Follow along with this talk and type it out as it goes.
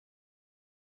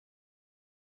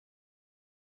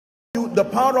the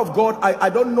power of God, I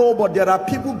don't know, but there are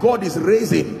people God is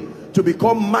raising to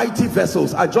become mighty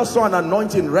vessels. I just saw an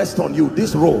anointing rest on you,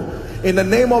 this role. In the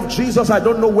name of Jesus, I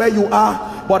don't know where you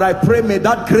are, but I pray may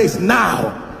that grace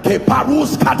now, let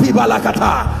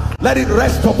it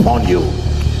rest upon you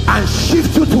and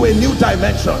shift you to a new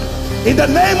dimension. In the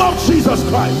name of Jesus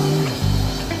Christ.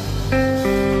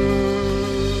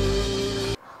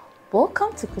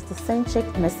 Welcome to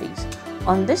Christocentric Message.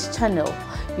 On this channel,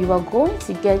 you are going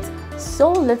to get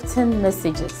soul-lifting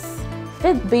messages,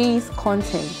 faith-based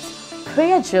content,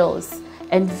 prayer drills,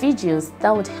 and videos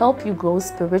that would help you grow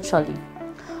spiritually.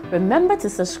 Remember to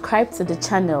subscribe to the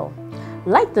channel,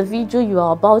 like the video you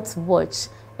are about to watch,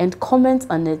 and comment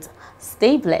on it.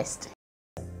 Stay blessed.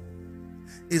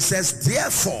 It says,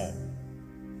 therefore,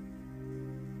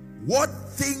 what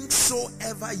things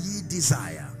soever ye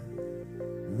desire,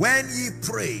 when ye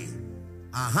pray.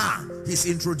 He's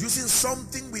introducing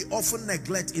something we often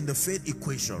neglect in the faith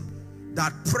equation,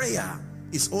 that prayer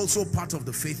is also part of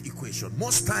the faith equation.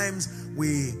 Most times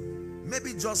we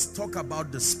maybe just talk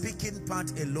about the speaking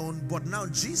part alone, but now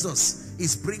Jesus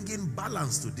is bringing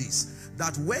balance to this,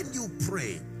 that when you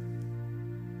pray,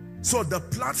 so the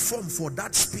platform for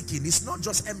that speaking is not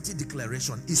just empty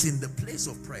declaration, it's in the place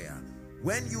of prayer.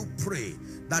 When you pray,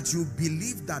 that you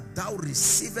believe that thou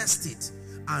receivest it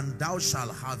and thou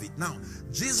shalt have it. Now,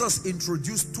 Jesus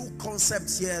introduced two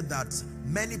concepts here that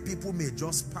many people may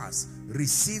just pass: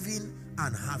 receiving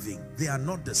and having. They are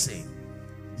not the same.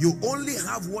 You only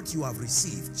have what you have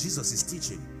received. Jesus is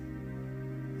teaching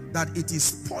that it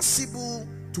is possible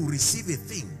to receive a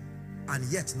thing and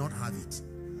yet not have it.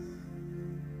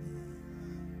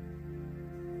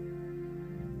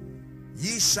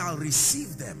 Ye shall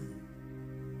receive them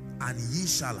and ye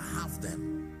shall have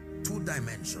them. Two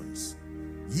dimensions.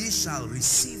 Ye shall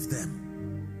receive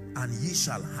them and ye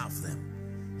shall have them.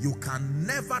 You can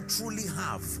never truly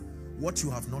have what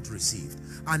you have not received.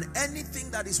 And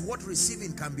anything that is worth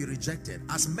receiving can be rejected.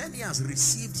 As many as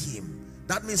received him,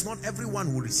 that means not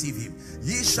everyone will receive him.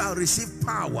 Ye shall receive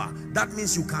power. That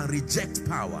means you can reject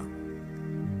power.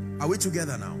 Are we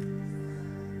together now?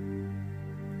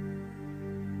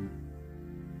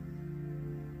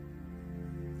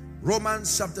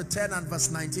 Romans chapter 10 and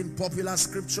verse 19, popular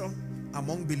scripture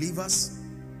among believers.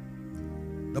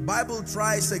 The Bible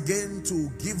tries again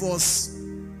to give us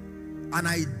an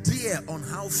idea on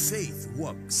how faith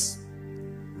works.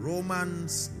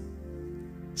 Romans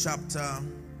chapter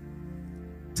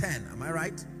 10, am I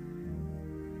right?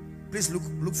 Please look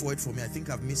for it for me. I think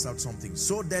I've missed out something.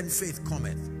 So then faith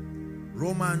cometh.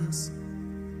 Romans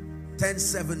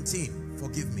 10:17.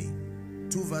 Forgive me.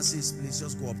 2 verses, please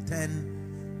just go up. 10.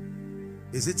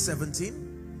 Is it 17?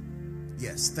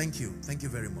 Yes, thank you. Thank you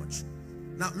very much.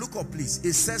 Now look up, please.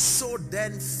 It says, so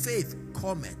then faith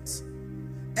cometh.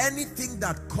 Anything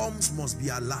that comes must be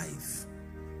alive,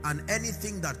 and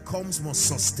anything that comes must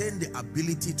sustain the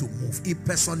ability to move. It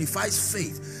personifies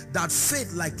faith, that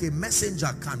faith like a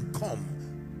messenger can come.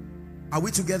 Are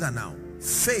we together now?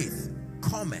 Faith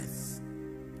cometh.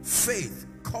 Faith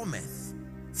cometh.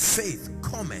 Faith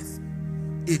cometh.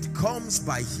 It comes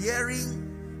by hearing,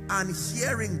 and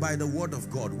hearing by the word of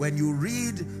God. When you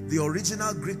read the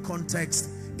original Greek context,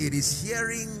 it is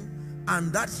hearing,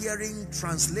 and that hearing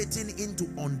translating into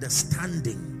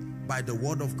understanding by the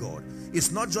word of God.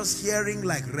 It's not just hearing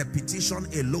like repetition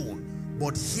alone,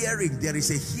 but hearing. There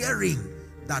is a hearing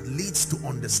that leads to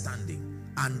understanding,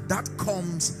 and that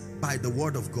comes by the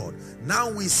word of God.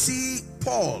 Now we see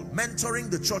Paul mentoring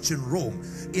the church in Rome.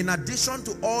 In addition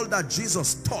to all that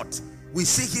Jesus taught, we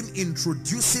see him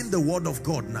introducing the word of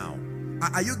God now.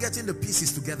 Are you getting the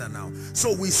pieces together now?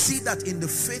 So we see that in the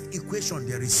faith equation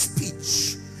there is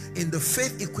speech. In the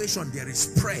faith equation there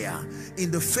is prayer.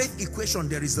 In the faith equation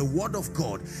there is the word of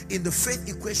God. In the faith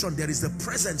equation there is the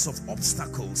presence of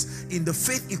obstacles. In the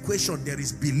faith equation there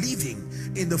is believing.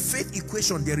 In the faith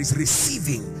equation there is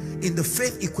receiving. In the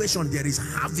faith equation there is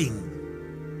having.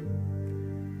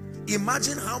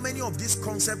 Imagine how many of these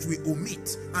concepts we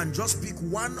omit and just pick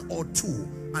one or two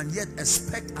and yet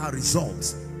expect our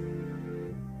results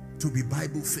to be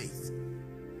Bible faith.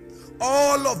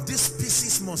 All of these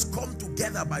pieces must come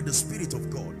together by the Spirit of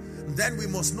God. Then we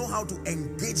must know how to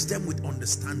engage them with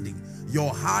understanding.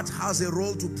 Your heart has a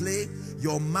role to play.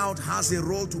 Your mouth has a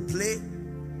role to play.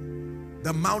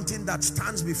 The mountain that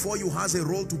stands before you has a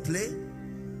role to play.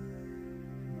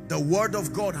 The word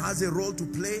of God has a role to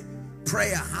play.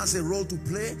 Prayer has a role to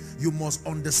play. You must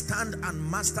understand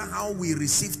and master how we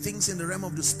receive things in the realm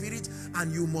of the Spirit,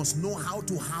 and you must know how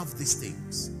to have these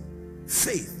things.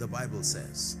 Faith, the Bible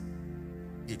says,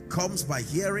 it comes by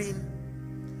hearing,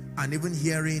 and even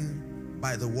hearing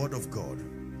by the word of God.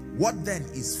 What then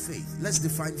is faith? Let's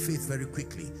define faith very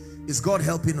quickly. Is God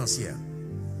helping us here?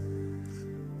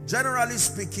 Generally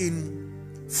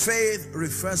speaking, faith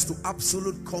refers to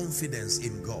absolute confidence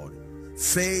in God.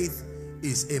 Faith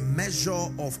is a measure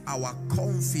of our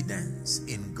confidence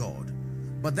in God.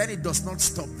 But then it does not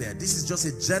stop there. This is just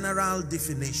a general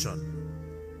definition.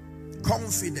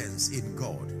 Confidence in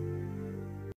God.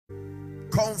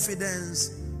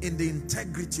 Confidence in the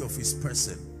integrity of his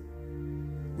person.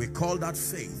 We call that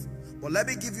faith. But let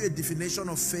me give you a definition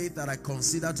of faith that I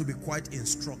consider to be quite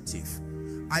instructive.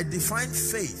 I define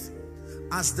faith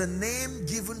as the name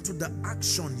given to the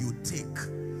action you take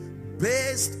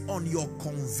based on your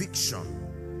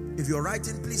conviction. If you're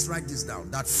writing, please write this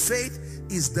down. That faith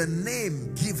is the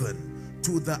name given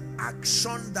to the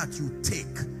action that you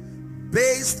take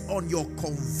based on your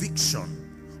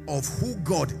conviction of who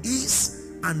God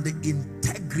is and the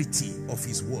integrity of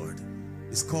his word.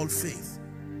 It's called faith.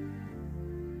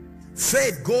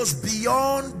 Faith goes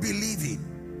beyond believing.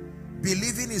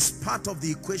 Believing is part of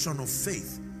the equation of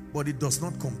faith, but it does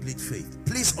not complete faith.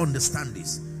 Please understand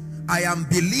this. I am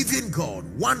believing God,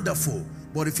 wonderful,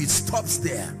 but if it stops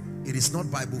there, it is not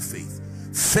Bible faith.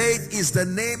 Faith is the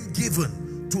name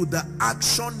given to the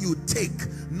action you take,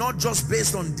 not just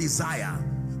based on desire,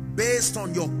 based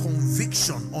on your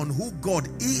conviction on who God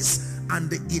is and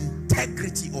the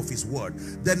integrity of his word.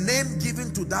 The name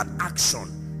given to that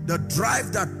action, the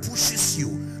drive that pushes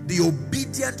you, the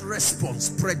obedient response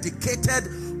predicated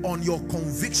on your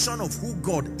conviction of who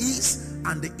God is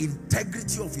and the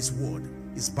integrity of his word,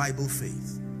 is Bible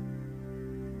faith.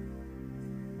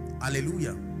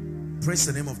 Hallelujah. Praise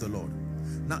the name of the Lord.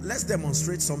 Now let's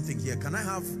demonstrate something here. Can I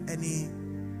have any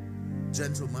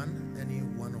gentleman, any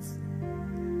one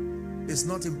of, it's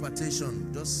not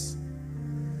impartation, just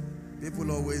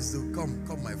people always do. Come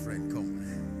my friend, come.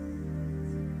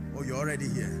 Oh, you're already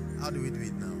here. How do we do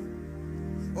it now?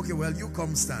 Okay, well, you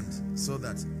come stand, so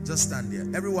that, just stand there.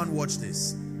 Everyone watch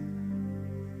this.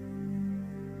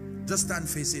 Just stand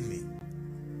facing me.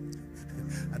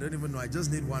 I don't even know. I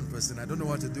just need one person. I don't know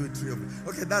what to do with three of them.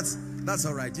 Okay, that's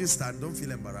all right. You stand. Don't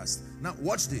feel embarrassed. Now,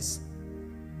 watch this.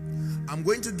 I'm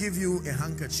going to give you a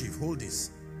handkerchief. Hold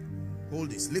this.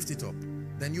 Hold this. Lift it up.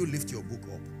 Then you lift your book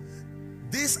up.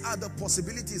 These are the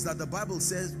possibilities that the Bible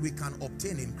says we can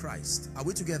obtain in Christ. Are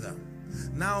we together?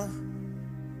 Now,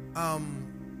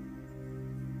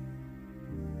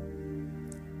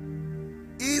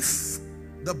 if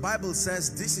the Bible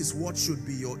says this is what should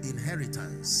be your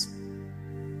inheritance,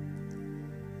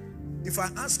 if I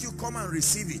ask you, come and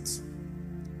receive it,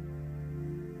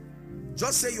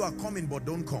 just say you are coming, but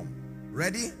don't come.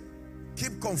 Ready?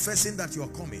 Keep confessing that you are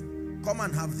coming. Come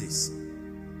and have this.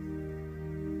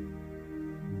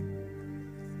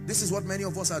 This is what many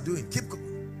of us are doing. Keep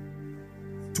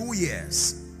 2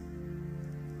 years,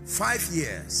 5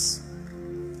 years,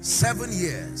 7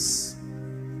 years,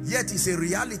 yet it's a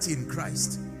reality in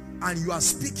Christ, and you are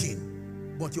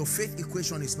speaking, but your faith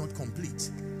equation is not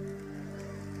complete.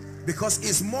 Because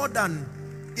it's more than,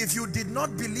 if you did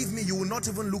not believe me, you will not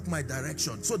even look my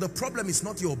direction. So the problem is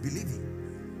not your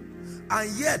believing.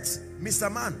 And yet,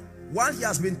 Mr. Man, while he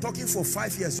has been talking for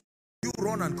 5 years, you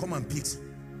run and come and pick.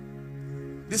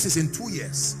 This is in 2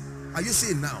 years. Are you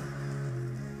seeing now?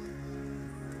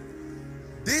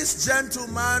 This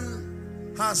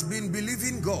gentleman has been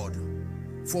believing God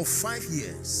for 5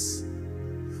 years.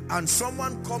 And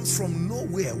someone comes from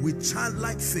nowhere with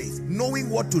childlike faith, knowing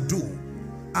what to do,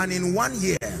 and in 1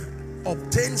 year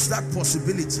obtains that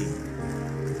possibility.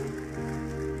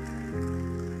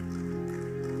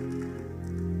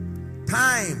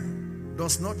 Time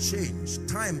does not change.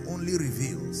 Time only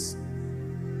reveals.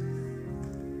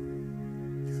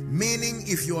 Meaning,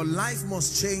 if your life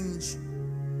must change,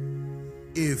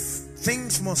 if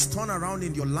things must turn around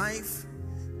in your life,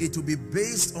 it will be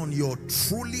based on your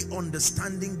truly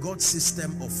understanding God's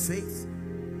system of faith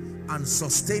and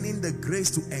sustaining the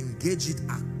grace to engage it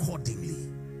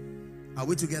accordingly. Are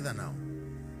we together now?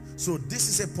 So this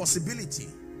is a possibility.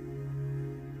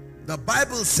 The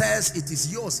Bible says it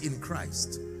is yours in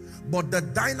Christ, but the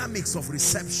dynamics of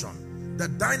reception, the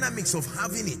dynamics of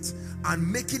having it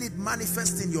and making it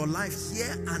manifest in your life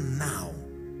here and now,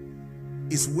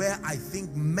 is where I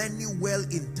think many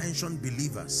well-intentioned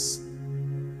believers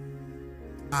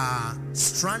are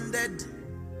stranded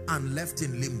and left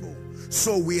in limbo.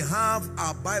 So we have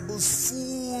our Bibles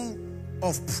full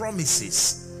of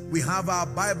promises. We have our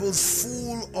Bibles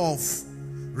full of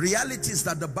realities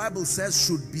that the Bible says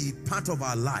should be part of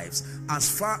our lives as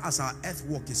far as our earth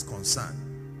work is concerned.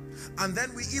 And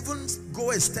then we even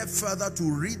go a step further to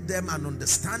read them and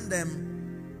understand them,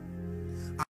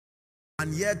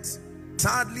 and yet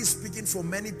Sadly speaking, for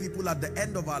many people at the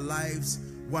end of our lives,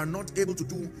 we are not able to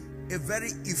do a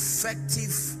very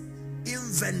effective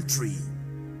inventory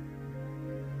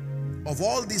of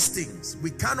all these things.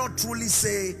 We cannot truly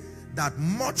say that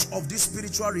much of these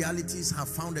spiritual realities have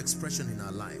found expression in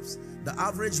our lives. The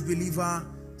average believer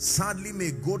sadly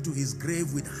may go to his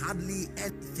grave with hardly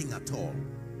anything at all.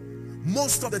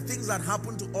 Most of the things that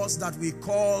happen to us that we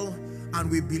call and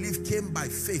we believe came by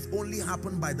faith only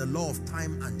happened by the law of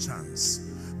time and chance.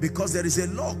 Because there is a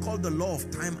law called the law of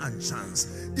time and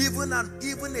chance. Even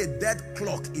a dead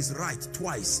clock is right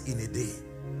twice in a day.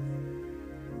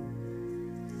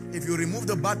 If you remove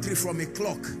the battery from a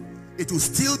clock, it will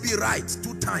still be right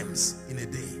 2 times in a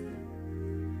day.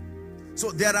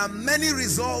 So there are many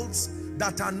results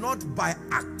that are not by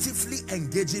actively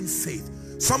engaging faith.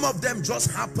 Some of them just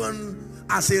happen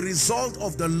as a result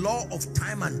of the law of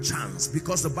time and chance,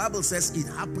 because the Bible says it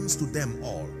happens to them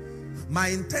all. My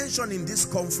intention in this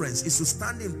conference is to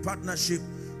stand in partnership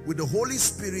with the Holy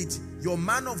Spirit, your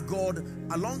man of God,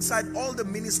 alongside all the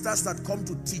ministers that come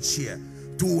to teach here,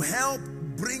 to help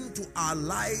bring to our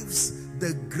lives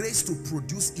the grace to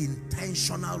produce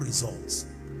intentional results.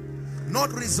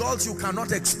 Not results you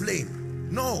cannot explain.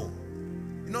 No.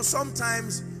 You know,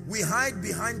 sometimes we hide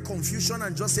behind confusion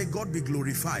and just say, God be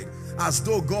glorified. As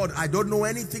though, God, I don't know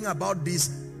anything about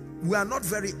this. We are not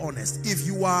very honest. If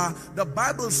you are, the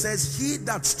Bible says, he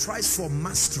that strives for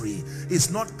mastery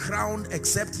is not crowned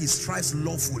except he strives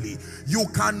lawfully. You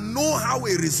can know how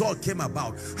a result came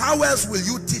about. How else will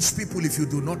you teach people if you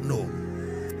do not know?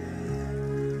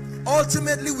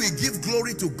 Ultimately, we give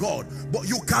glory to God, but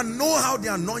you can know how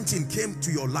the anointing came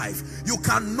to your life. You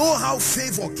can know how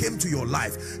favor came to your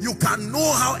life. You can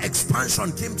know how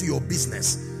expansion came to your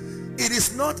business. It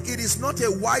is not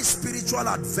a wise spiritual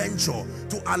adventure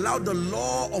to allow the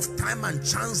law of time and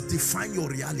chance define your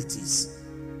realities.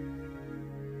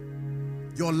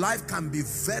 Your life can be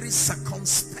very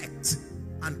circumspect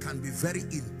and can be very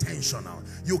intentional.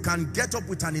 You can get up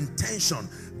with an intention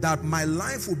that my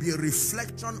life will be a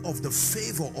reflection of the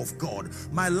favor of God.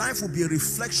 My life will be a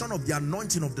reflection of the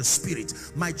anointing of the Spirit.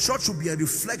 My church will be a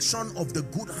reflection of the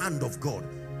good hand of God.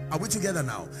 Are we together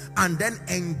now? And then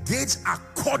engage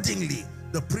accordingly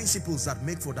the principles that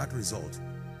make for that result.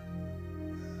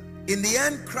 In the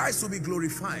end, Christ will be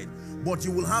glorified. But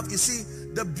you will have, you see,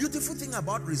 the beautiful thing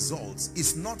about results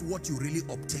is not what you really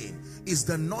obtain. It's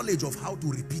the knowledge of how to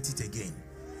repeat it again.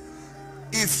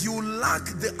 If you lack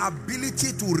the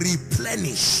ability to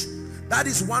replenish, that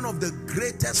is one of the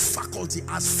greatest faculty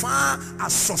as far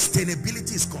as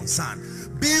sustainability is concerned.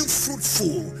 Being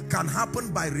fruitful can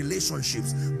happen by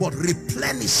relationships, but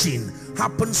replenishing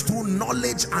happens through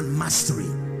knowledge and mastery.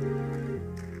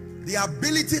 The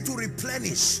ability to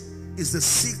replenish is the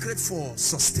secret for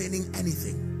sustaining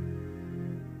anything.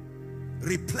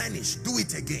 Replenish, do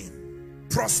it again,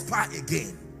 prosper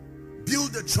again,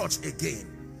 build the church again,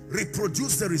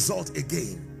 reproduce the result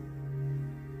again.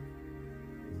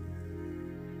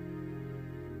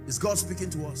 Is God speaking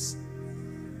to us?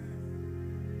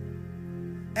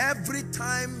 Every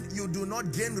time you do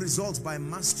not gain results by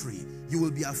mastery, you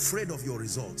will be afraid of your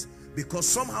results, because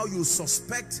somehow you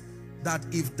suspect that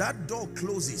if that door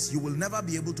closes, you will never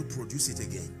be able to produce it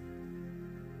again.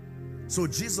 So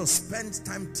Jesus spent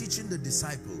time teaching the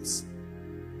disciples.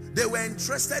 They were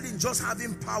interested in just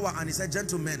having power, and he said,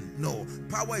 gentlemen, no,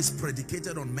 power is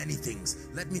predicated on many things.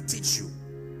 Let me teach you.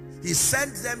 He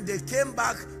sent them, they came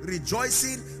back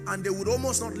rejoicing, and they would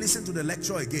almost not listen to the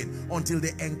lecture again until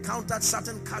they encountered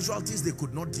certain casualties they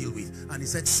could not deal with. And he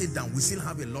said, sit down, we still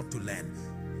have a lot to learn.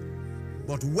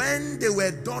 But when they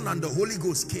were done and the Holy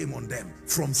Ghost came on them,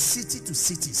 from city to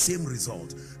city, same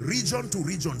result. Region to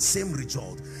region, same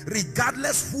result.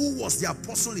 Regardless who was the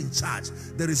apostle in charge,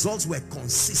 the results were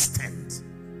consistent.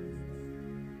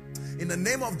 In the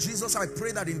name of Jesus, I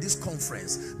pray that in this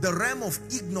conference, the realm of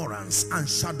ignorance and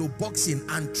shadow boxing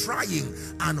and trying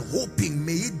and hoping,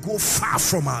 may it go far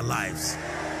from our lives.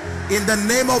 In the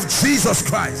name of Jesus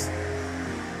Christ.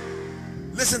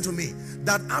 Listen to me,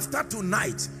 that after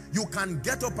tonight, you can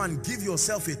get up and give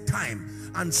yourself a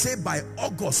time and say, by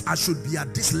August, I should be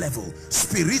at this level,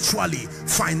 spiritually,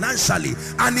 financially.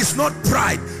 And it's not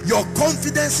pride. Your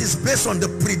confidence is based on the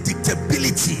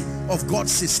predictability of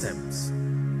God's systems.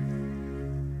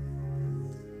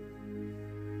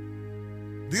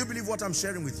 Do you believe what I'm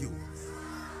sharing with you?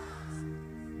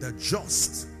 The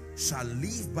just shall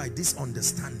live by this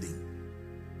understanding,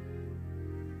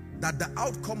 that the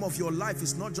outcome of your life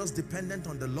is not just dependent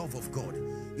on the love of God,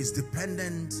 it's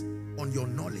dependent on your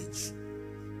knowledge.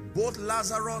 Both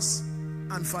Lazarus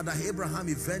and Father Abraham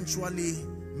eventually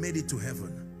made it to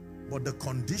heaven, but the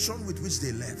condition with which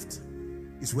they left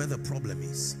is where the problem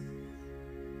is.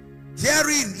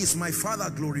 Herein is my Father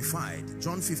glorified.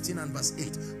 John 15 and verse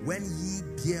 8. When ye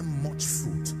bear much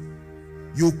fruit,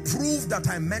 you prove that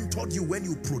I mentored you when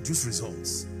you produce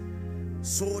results.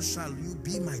 So shall you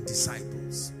be my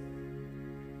disciples.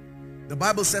 The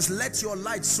Bible says, let your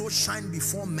light so shine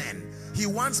before men. He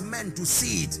wants men to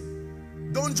see it.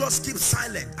 Don't just keep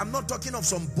silent. I'm not talking of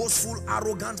some boastful,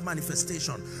 arrogant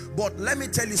manifestation. But let me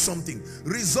tell you something.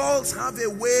 Results have a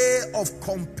way of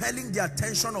compelling the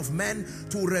attention of men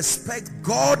to respect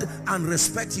God and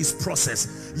respect his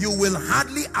process. You will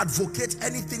hardly advocate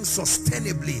anything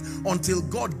sustainably until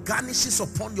God garnishes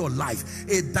upon your life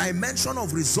a dimension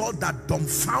of result that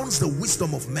dumbfounds the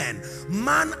wisdom of man.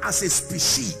 Man as a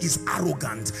species is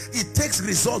arrogant. It takes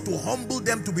result to humble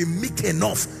them to be meek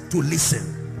enough to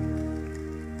listen.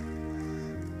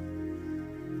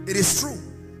 It is true.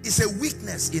 It's a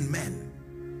weakness in men.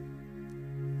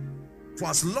 For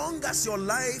as long as your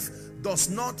life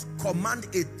does not command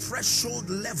a threshold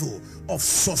level of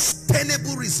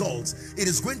sustainable results, it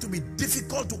is going to be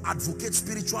difficult to advocate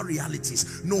spiritual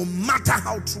realities, no matter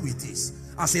how true it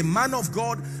is. As a man of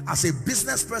God, as a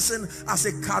business person, as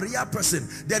a career person,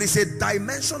 there is a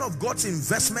dimension of God's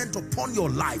investment upon your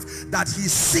life that he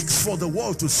seeks for the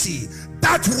world to see.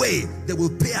 That way, they will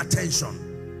pay attention.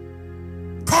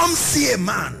 Come see a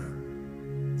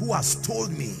man who has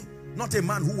told me, not a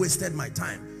man who wasted my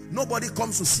time. Nobody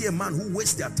comes to see a man who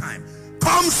wastes their time.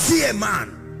 Come see a man.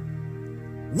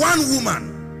 One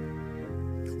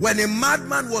woman, when a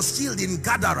madman was healed in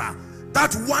Gadara,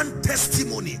 that one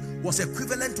testimony was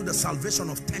equivalent to the salvation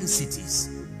of 10 cities.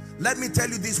 Let me tell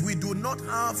you this, we do not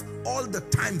have all the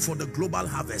time for the global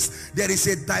harvest. There is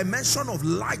a dimension of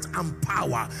light and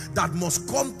power that must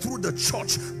come through the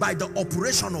church by the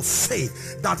operation of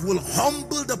faith that will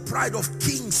humble the pride of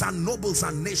kings and nobles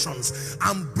and nations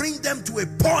and bring them to a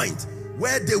point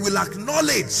where they will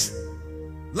acknowledge,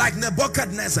 like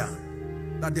Nebuchadnezzar,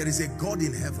 that there is a God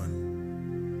in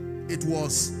heaven. It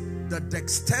was the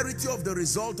dexterity of the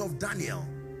result of Daniel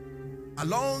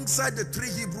alongside the 3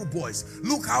 Hebrew boys.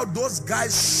 Look how those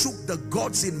guys shook the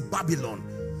gods in Babylon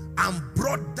and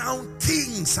brought down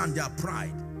kings and their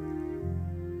pride.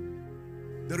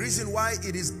 The reason why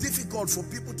it is difficult for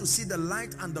people to see the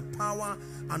light and the power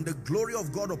and the glory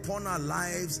of God upon our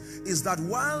lives is that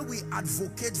while we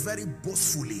advocate very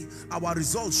boastfully, our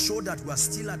results show that we are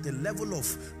still at a level of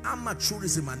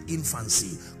amateurism and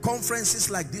infancy. Conferences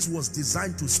like this was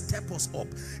designed to step us up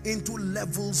into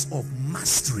levels of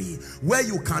mastery where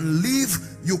you can live,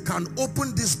 you can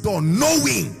open this door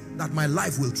knowing that my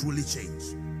life will truly change.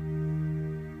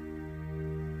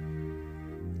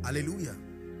 Hallelujah.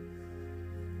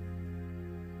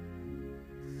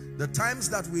 The times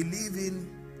that we live in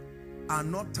are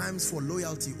not times for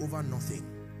loyalty over nothing.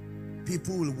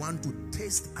 People will want to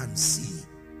taste and see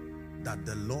that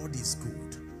the Lord is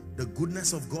good. The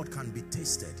goodness of God can be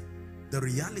tasted. The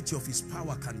reality of his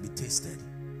power can be tasted.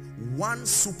 One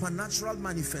supernatural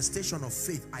manifestation of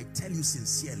faith, I tell you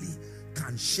sincerely,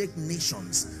 can shake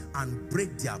nations and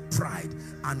break their pride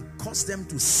and cause them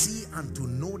to see and to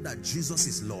know that Jesus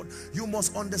is Lord. You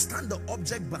must understand the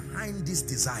object behind this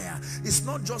desire. It's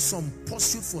not just some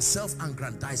pursuit for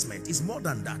self-aggrandizement. It's more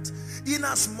than that. In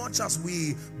as much as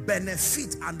we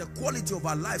benefit and the quality of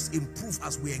our lives improve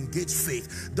as we engage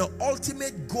faith, the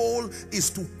ultimate goal is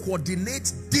to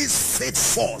coordinate this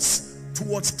faith force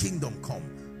towards kingdom come.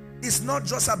 It's not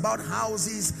just about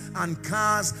houses and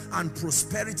cars and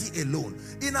prosperity alone.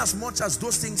 In as much as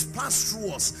those things pass through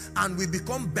us and we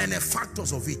become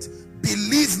benefactors of it,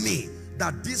 believe me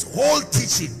that this whole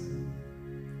teaching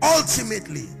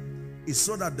ultimately is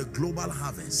so that the global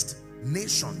harvest,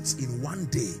 nations in one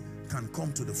day can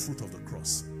come to the fruit of the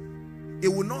cross. It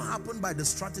will not happen by the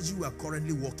strategy we are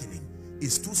currently working in.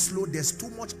 It's too slow. There's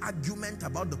too much argument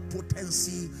about the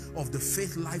potency of the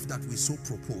faith life that we so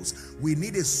propose. We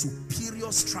need a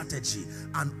superior strategy,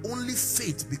 and only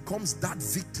faith becomes that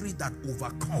victory that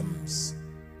overcomes.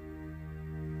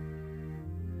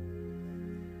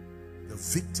 The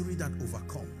victory that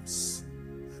overcomes.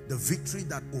 The victory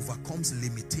that overcomes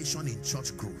limitation in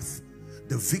church growth.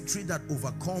 The victory that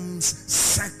overcomes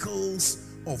circles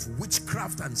of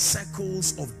witchcraft and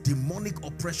circles of demonic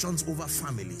oppressions over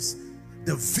families.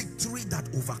 The victory that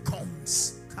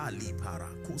overcomes.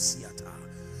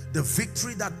 The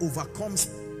victory that overcomes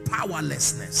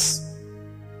powerlessness.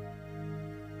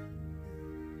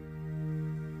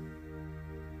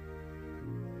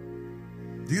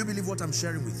 Do you believe what I'm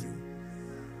sharing with you?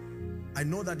 I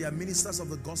know that there are ministers of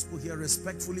the gospel here.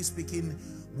 Respectfully speaking,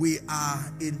 we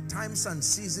are in times and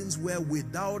seasons where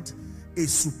without a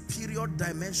superior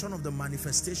dimension of the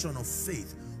manifestation of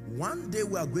faith, one day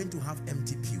we are going to have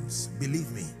empty pews, believe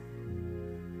me,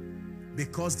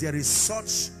 because there is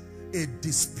such a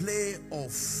display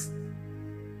of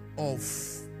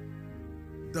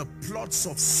the plots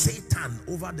of Satan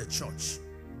over the church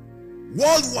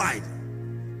worldwide,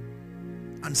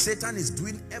 and Satan is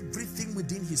doing everything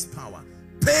within his power,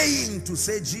 paying to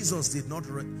say Jesus did not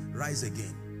rise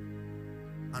again.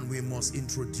 And we must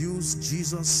introduce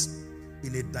Jesus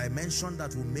in a dimension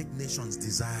that will make nations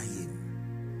desire him.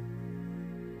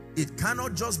 It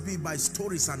cannot just be by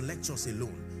stories and lectures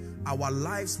alone. Our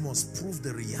lives must prove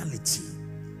the reality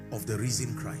of the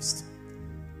risen Christ.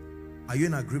 Are you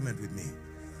in agreement with me?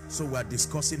 So we are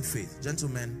discussing faith.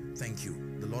 Gentlemen, thank you.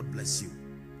 The Lord bless you.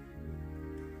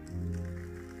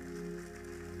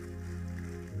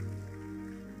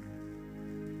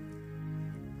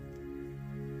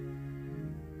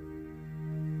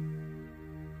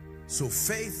 So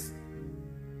faith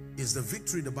is the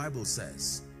victory, the Bible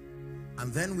says.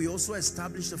 And then we also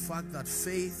establish the fact that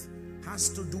faith has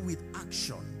to do with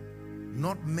action,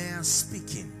 not mere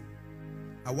speaking.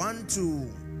 I want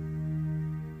to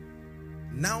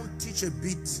now teach a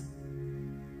bit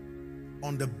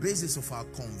on the basis of our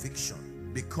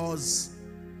conviction, because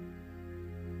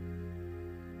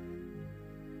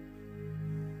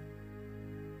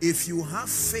if you have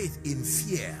faith in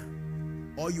fear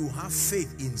or you have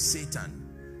faith in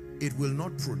Satan, it will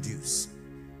not produce.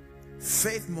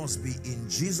 Faith must be in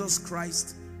Jesus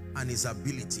Christ and his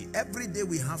ability. Every day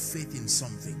we have faith in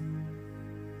something.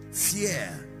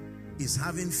 Fear is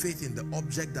having faith in the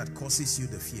object that causes you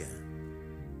the fear.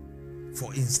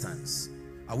 For instance,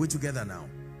 are we together now?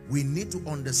 We need to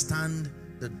understand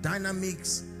the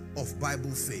dynamics of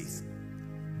Bible faith.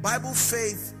 Bible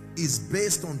faith is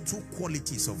based on two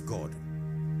qualities of God.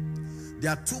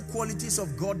 There are two qualities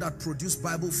of God that produce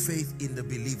Bible faith in the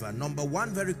believer. Number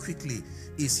one, very quickly,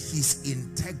 is his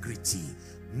integrity.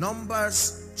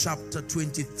 Numbers chapter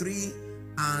 23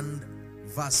 and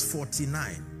verse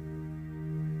 49.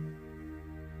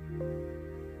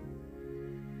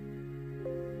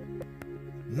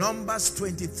 Numbers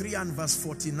 23 and verse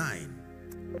 49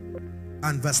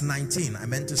 and verse 19. I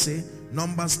meant to say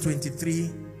Numbers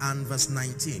 23 and verse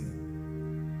 19.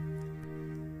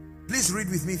 Please read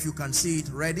with me if you can see it.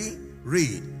 Ready?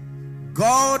 Read.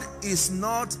 God is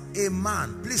not a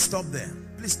man. Please stop there.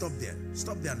 Please stop there.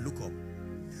 Stop there and look up.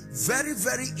 Very,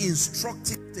 very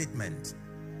instructive statement.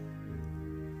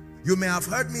 You may have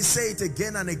heard me say it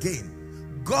again and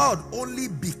again. God only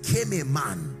became a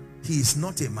man. He is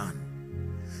not a man.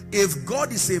 If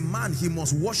God is a man, he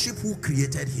must worship who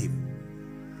created him.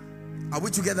 Are we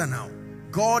together now?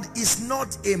 God is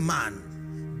not a man.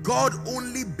 God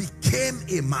only became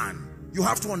a man. You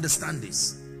have to understand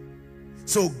this.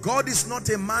 So God is not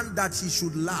a man that he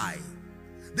should lie.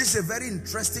 This is a very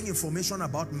interesting information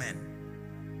about men.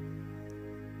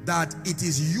 That it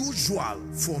is usual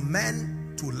for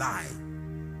men to lie.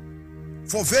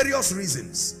 For various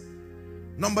reasons.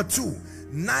 Number two,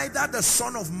 neither the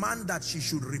Son of Man that she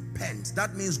should repent.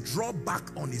 That means draw back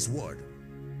on his word.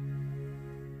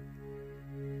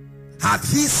 Hath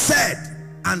he said,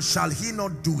 and shall he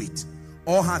not do it?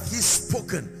 Or hath he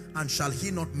spoken, and shall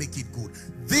he not make it good?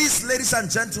 This, ladies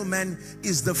and gentlemen,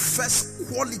 is the first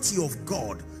quality of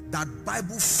God that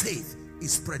Bible faith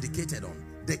is predicated on.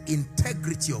 The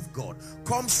integrity of God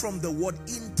comes from the word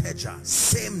integer,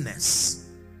 sameness,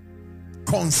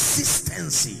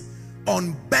 consistency,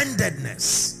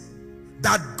 unbendedness.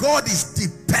 That God is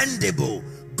dependable,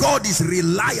 God is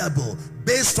reliable,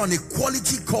 based on a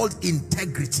quality called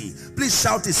integrity. Please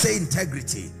shout it, say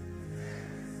integrity.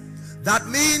 That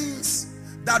means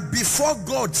that before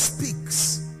God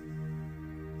speaks,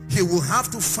 he will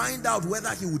have to find out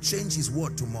whether he will change his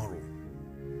word tomorrow.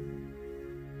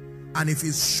 And if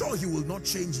he's sure he will not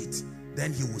change it,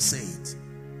 then he will say it.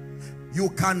 You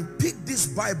can pick this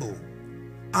Bible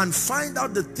and find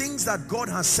out the things that God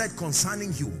has said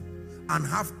concerning you and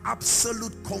have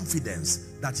absolute confidence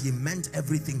that he meant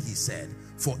everything he said.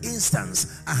 For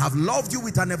instance, I have loved you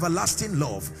with an everlasting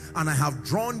love, and I have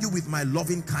drawn you with my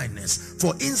loving kindness.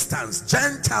 For instance,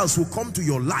 Gentiles will come to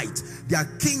your light. They are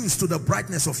kings to the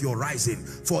brightness of your rising.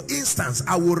 For instance,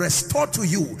 I will restore to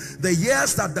you the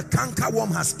years that the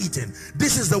cankerworm has eaten.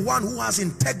 This is the one who has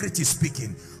integrity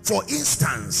speaking. For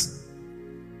instance,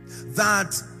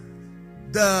 that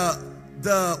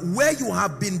where you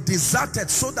have been deserted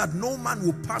so that no man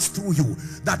will pass through you,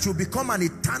 that you become an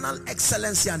eternal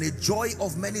excellency and a joy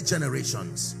of many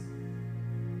generations.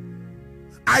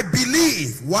 I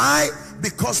believe. Why?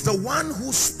 Because the one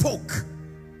who spoke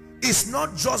is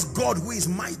not just God who is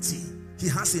mighty. He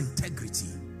has integrity.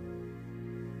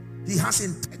 He has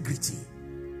integrity.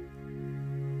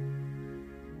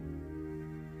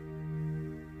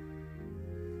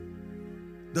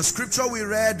 The scripture we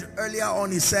read earlier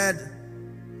on, he said,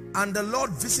 and the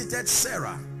Lord visited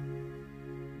Sarah.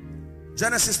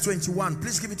 Genesis 21,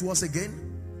 please give it to us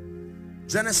again.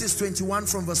 Genesis 21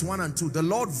 from verse 1 and 2. The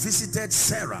Lord visited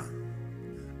Sarah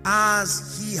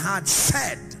as he had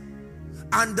said,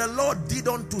 and the Lord did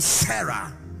unto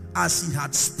Sarah as he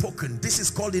had spoken. This is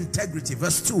called integrity.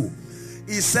 Verse 2,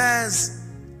 he says,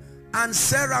 and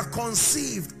Sarah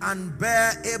conceived and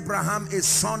bare Abraham a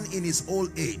son in his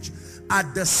old age,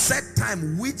 at the set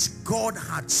time which God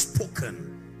had spoken.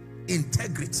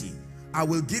 Integrity. I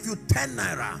will give you 10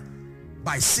 naira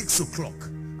by 6 o'clock.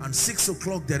 And 6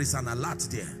 o'clock there is an alert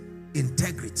there.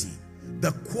 Integrity.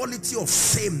 The quality of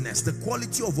sameness, the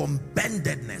quality of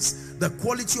unbendedness, the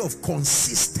quality of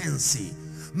consistency.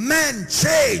 Men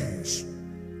change.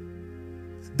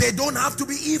 They don't have to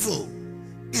be evil.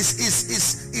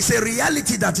 It's a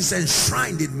reality that is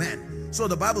enshrined in men. So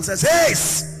the Bible says, hey,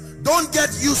 don't get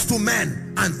used to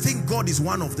men and think God is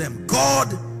one of them.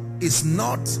 God is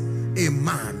not a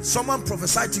man. Someone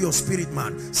prophesy to your spirit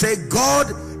man. Say,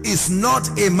 God is not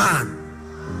a man.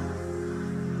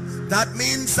 That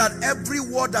means that every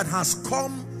word that has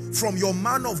come from your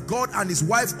man of God and his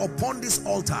wife upon this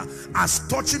altar as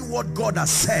touching what God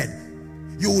has said,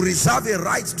 you will reserve a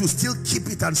right to still keep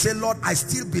it and say, Lord, I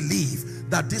still believe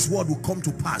that this word will come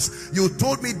to pass. You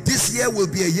told me this year will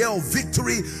be a year of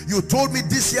victory. You told me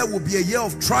this year will be a year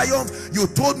of triumph. You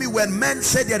told me when men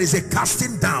say there is a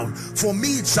casting down, for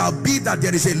me it shall be that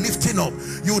there is a lifting up.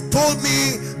 You told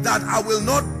me that I will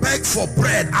not beg for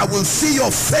bread. I will see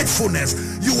your faithfulness.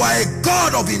 You are a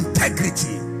God of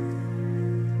integrity.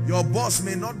 Your boss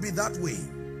may not be that way.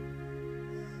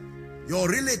 Your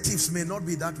relatives may not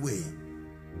be that way.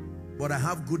 But I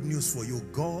have good news for you.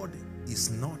 God is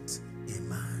not a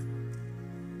man.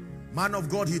 Man of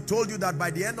God, he told you that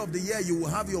by the end of the year you will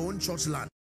have your own church land.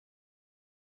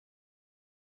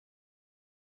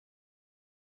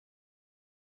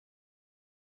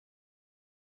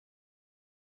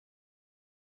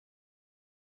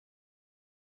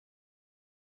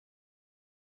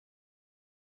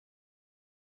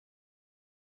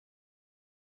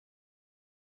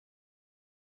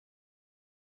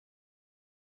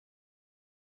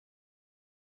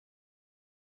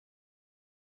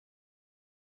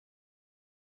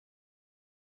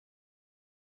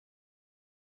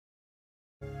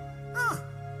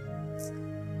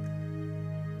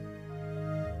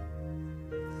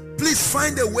 Please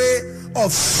find a way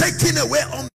of shaking away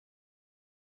on.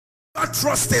 Never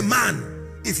trust a man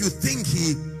if you think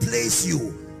he plays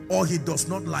you or he does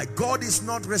not like. God is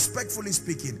not, respectfully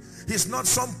speaking, he's not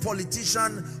some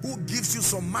politician who gives you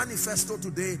some manifesto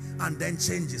today and then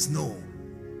changes. No.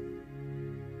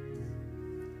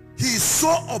 He is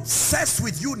so obsessed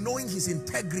with you knowing his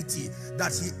integrity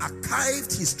that he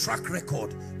archived his track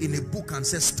record in a book and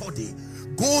says, study.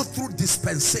 Go through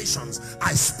dispensations.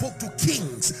 I spoke to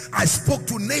kings. I spoke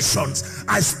to nations.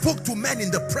 I spoke to men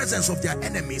in the presence of their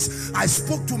enemies. I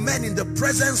spoke to men in the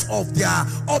presence of their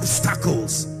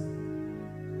obstacles.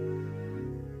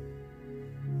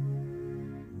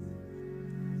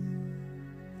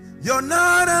 You're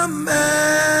not a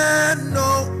man,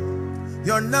 no.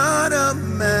 You're not a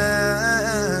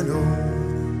man, no.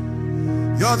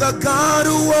 You're the God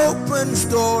who opens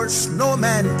doors no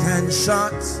man can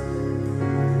shut.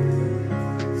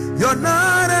 You're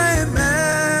not a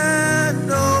man,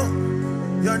 no.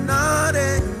 You're not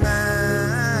a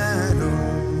man, no.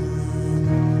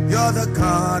 You're the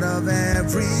God of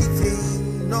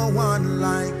everything, no one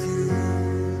like you.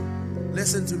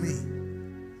 Listen to me.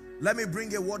 Let me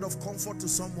bring a word of comfort to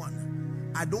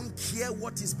someone. I don't care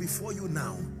what is before you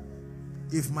now.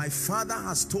 If my Father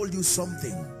has told you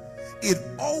something, it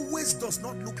always does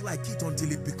not look like it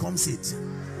until it becomes it.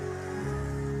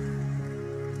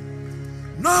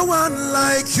 No one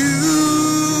like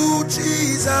you,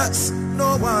 Jesus.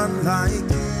 No one like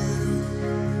you.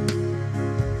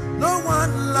 No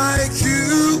one like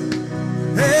you.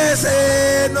 They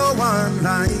say no one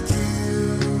like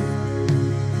you.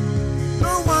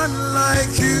 No one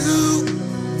like you,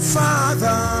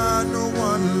 Father. No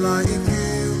one like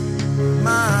you,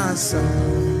 my son.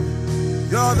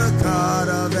 You're the God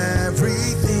of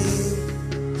everything.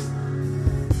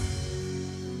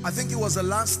 I think it was the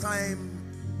last time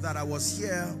that I was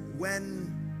here when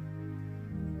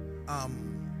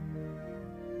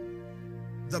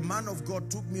the man of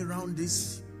God took me around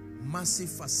this massive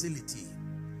facility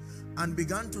and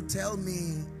began to tell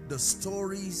me the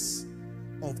stories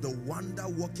of the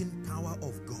wonder-working power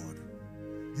of God.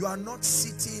 You are not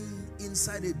sitting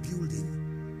inside a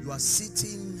building. You are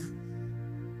sitting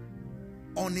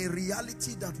on a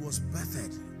reality that was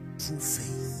birthed through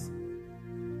faith.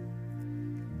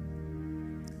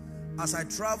 As I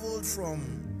traveled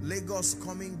from Lagos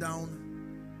coming down,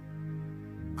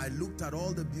 I looked at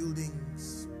all the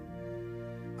buildings,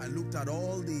 I looked at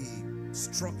all the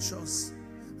structures,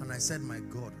 and I said, my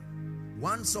God,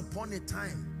 once upon a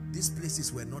time, these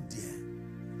places were not there.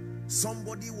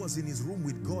 Somebody was in his room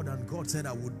with God, and God said,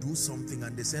 I would do something.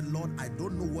 And they said, Lord, I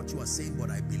don't know what you are saying, but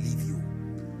I believe you.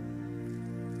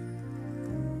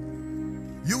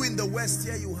 You in the West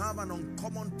here, you have an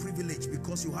uncommon privilege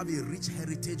because you have a rich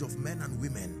heritage of men and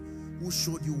women who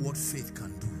showed you what faith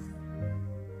can do.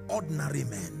 Ordinary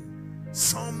men,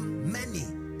 some, many,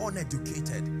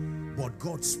 uneducated, but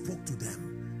God spoke to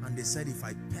them and they said, if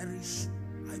I perish,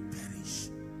 I perish.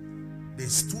 They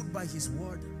stood by his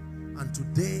word, and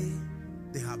today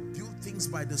they have built things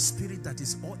by the Spirit that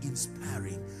is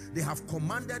awe-inspiring. They have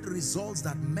commanded results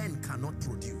that men cannot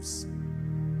produce.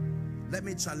 Let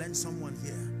me challenge someone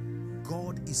here.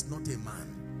 God is not a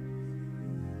man.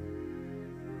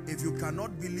 If you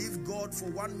cannot believe God for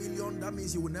 1 million, that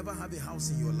means you will never have a house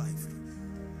in your life.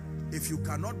 If you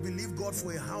cannot believe God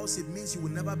for a house, it means you will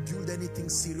never build anything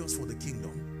serious for the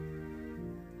kingdom.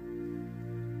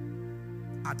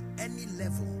 At any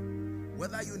level,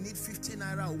 whether you need 50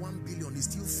 naira or 1 billion, it's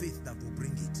still faith that will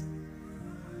bring it.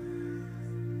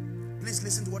 Please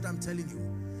listen to what I'm telling you.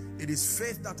 It is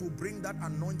faith that will bring that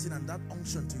anointing and that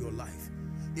unction to your life.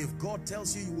 If God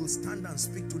tells you you will stand and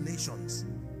speak to nations,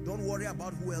 don't worry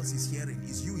about who else is hearing.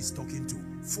 It's you he's talking to.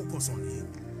 Focus on him.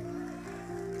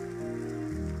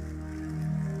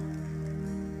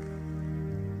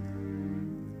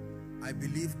 I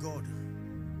believe God.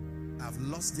 I've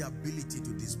lost the ability to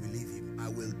disbelieve him. I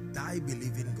will die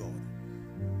believing God.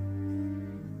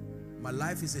 My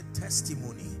life is a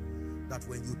testimony that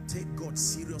when you take God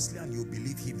seriously and you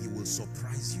believe him, he will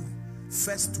surprise you.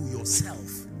 First to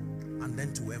yourself and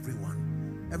then to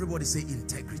everyone. Everybody say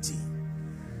integrity.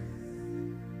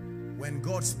 When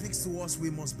God speaks to us, we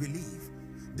must believe.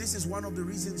 This is one of the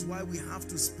reasons why we have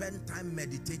to spend time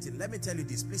meditating. Let me tell you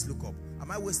this. Please look up.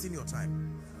 Am I wasting your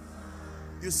time?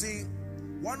 You see,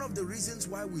 one of the reasons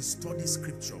why we study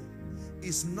scripture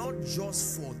is not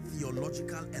just for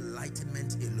theological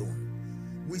enlightenment alone.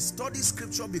 We study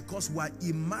scripture because we are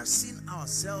immersing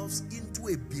ourselves into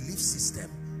a belief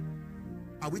system.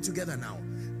 Are we together now?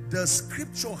 The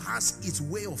scripture has its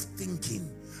way of thinking.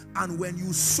 And when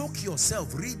you soak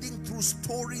yourself reading through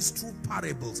stories, through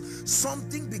parables,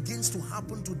 something begins to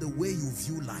happen to the way you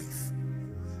view life.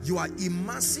 You are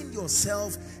immersing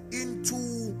yourself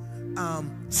into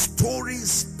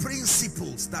stories,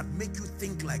 principles that make you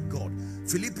think like God.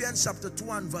 Philippians chapter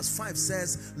 2 and verse 5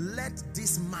 says, let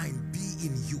this mind be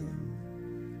in you.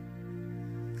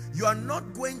 You are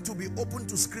not going to be open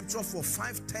to scripture for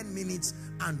 5-10 minutes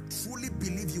and truly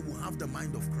believe you will have the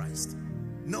mind of Christ.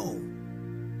 No.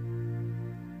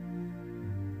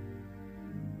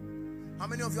 How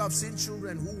many of you have seen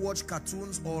children who watch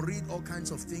cartoons or read all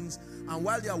kinds of things, and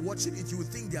while they are watching it, you will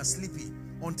think they are sleepy,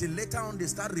 until later on they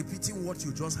start repeating what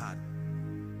you just heard.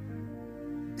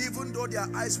 Even though their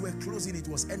eyes were closing, it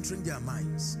was entering their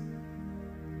minds.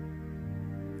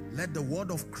 Let the word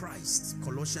of Christ,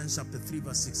 Colossians chapter 3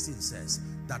 verse 16 says,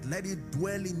 that let it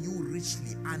dwell in you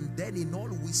richly, and then in all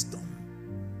wisdom.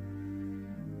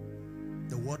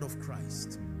 The word of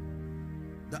Christ.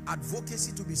 The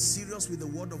advocacy to be serious with the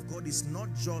word of God is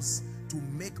not just to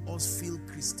make us feel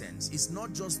Christians. It's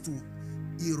not just to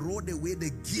erode away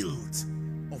the guilt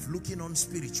of looking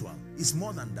unspiritual. It's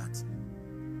more than that.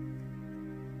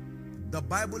 The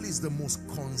Bible is the most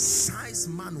concise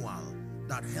manual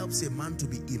that helps a man to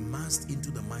be immersed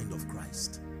into the mind of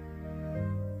Christ.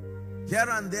 Here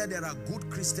and there are good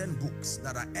Christian books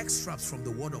that are extracts from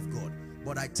the word of God.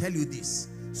 But I tell you this,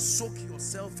 soak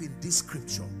yourself in this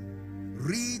scripture.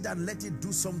 Read and let it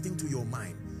do something to your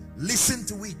mind. Listen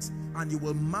to it and you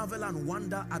will marvel and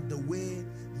wonder at the way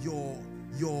your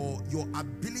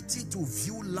ability to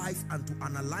view life and to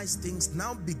analyze things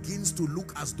now begins to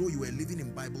look as though you were living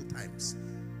in Bible times,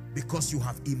 because you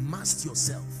have immersed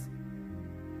yourself.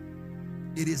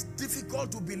 It is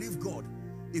difficult to believe God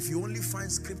if you only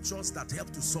find scriptures that help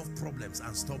to solve problems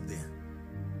and stop there.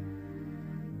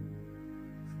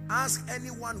 Ask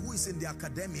anyone who is in the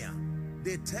academia.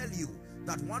 They tell you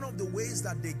that one of the ways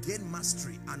that they gain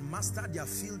mastery and master their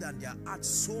field and their art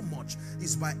so much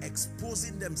is by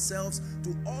exposing themselves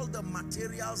to all the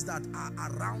materials that are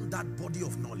around that body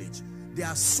of knowledge. They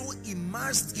are so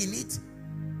immersed in it,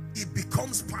 it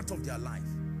becomes part of their life.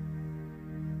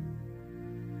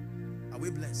 Are we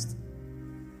blessed?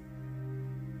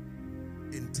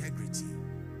 Integrity.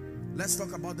 Let's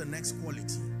talk about the next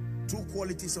quality. Two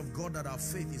qualities of God that our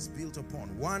faith is built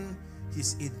upon. One,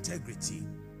 his integrity.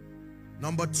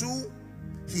 Number two,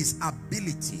 his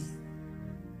ability.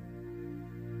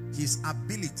 His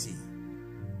ability.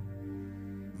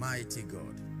 Mighty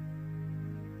God.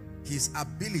 His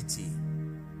ability.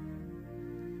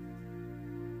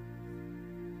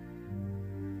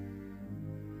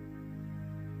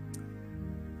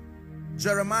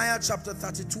 Jeremiah chapter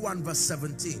 32 and verse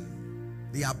 17.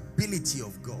 The ability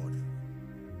of God.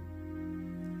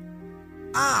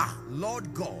 Ah,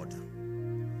 Lord God,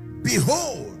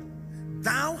 behold,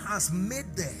 thou hast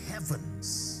made the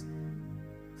heavens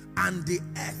and the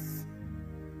earth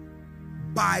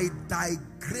by thy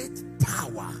great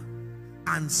power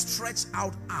and stretched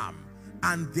out arm,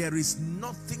 and there is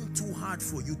nothing too hard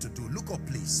for you to do. Look up,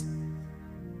 please.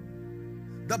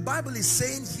 The Bible is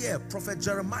saying here, Prophet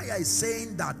Jeremiah is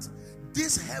saying that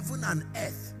this heaven and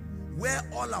earth, where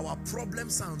all our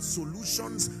problems and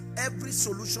solutions, every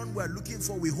solution we're looking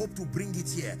for, we hope to bring it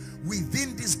here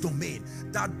within this domain,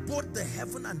 that both the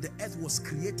heaven and the earth was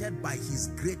created by his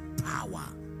great power.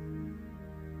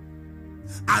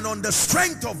 And on the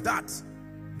strength of that,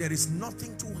 there is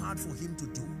nothing too hard for him to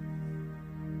do.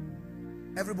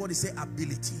 Everybody say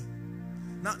ability.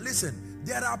 Now listen,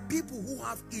 there are people who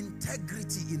have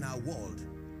integrity in our world,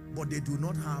 but they do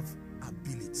not have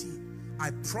ability.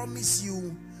 I promise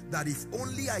you that if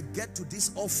only I get to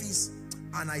this office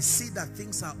and I see that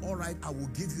things are all right, I will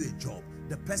give you a job.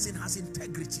 The person has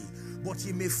integrity, but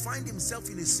he may find himself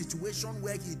in a situation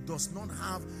where he does not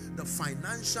have the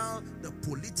financial, the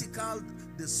political,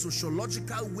 the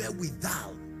sociological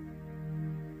wherewithal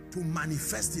to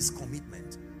manifest his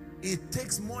commitment. It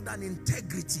takes more than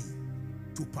integrity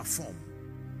to perform.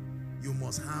 You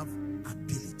must have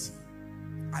ability.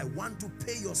 I want to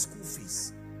pay your school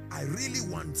fees. I really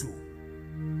want to,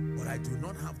 but I do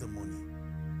not have the money.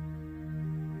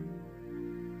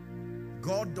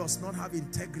 God does not have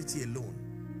integrity alone.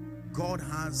 God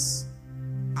has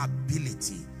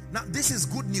ability. Now this is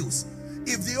good news.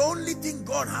 If the only thing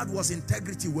God had was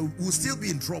integrity, we'll still be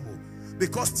in trouble,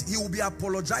 because he will be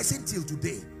apologizing till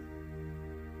today.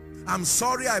 I'm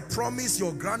sorry, I promised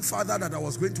your grandfather that I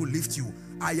was going to lift you.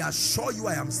 I assure you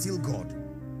I am still God.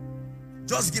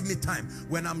 Just give me time.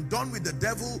 When I'm done with the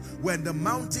devil, when the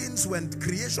mountains, when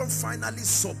creation finally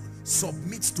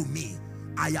submits to me,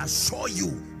 I assure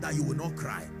you that you will not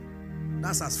cry.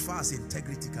 That's as far as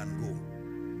integrity can go.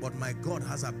 But my God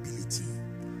has ability.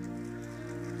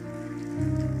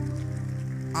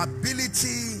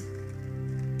 Ability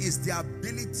is the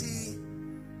ability,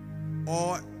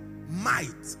 or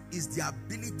might is the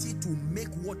ability to make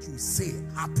what you say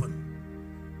happen.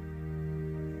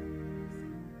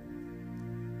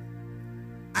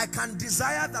 I can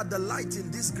desire that the light in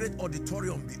this great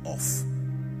auditorium be off,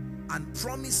 and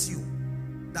promise you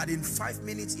that in 5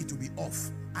 minutes it will be off.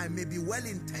 I may be well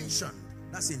intentioned,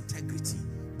 that's integrity,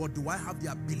 but do I have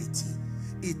the ability?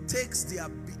 It takes the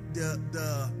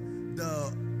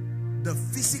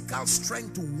physical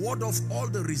strength to ward off all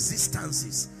the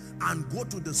resistances and go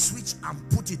to the switch and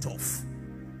put it off.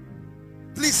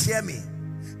 Please hear me.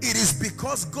 It is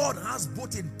because God has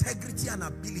both integrity and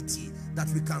ability that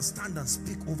we can stand and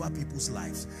speak over people's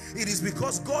lives. It is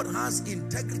because God has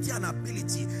integrity and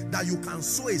ability that you can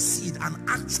sow a seed and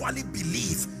actually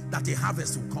believe that a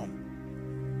harvest will come.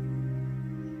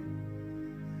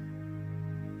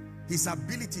 His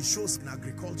ability shows in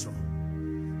agriculture.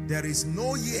 There is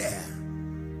no year,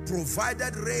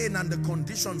 provided rain and the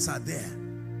conditions are there,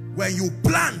 when you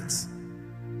plant,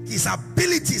 his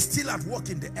ability is still at work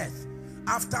in the earth.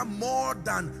 After more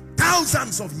than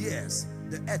thousands of years,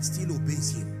 the earth still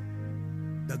obeys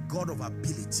him, the God of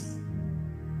ability.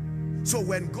 So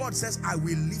when God says, I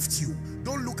will lift you,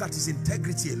 don't look at his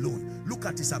integrity alone, look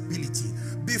at his ability.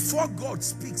 Before God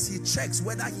speaks, he checks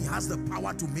whether he has the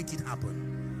power to make it happen.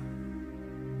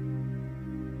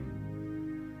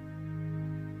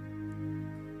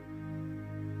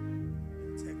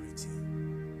 Integrity.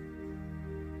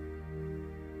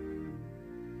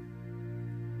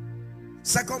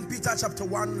 Second Peter chapter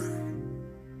 1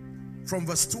 from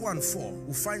verse 2 and 4.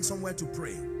 We'll find somewhere to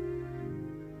pray.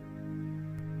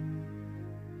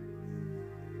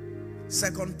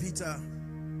 Second Peter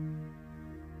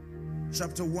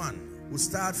chapter 1. We'll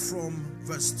start from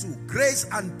verse 2. Grace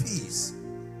and peace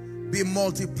be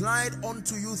multiplied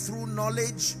unto you through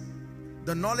knowledge,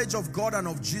 the knowledge of God and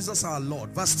of Jesus our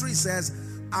Lord. Verse 3 says,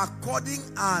 according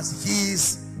as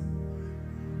his...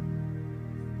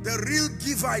 The real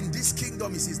giver in this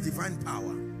kingdom is his divine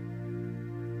power,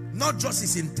 not just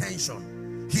his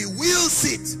intention. He wills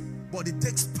it, but it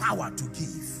takes power to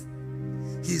give.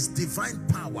 his divine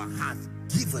power hath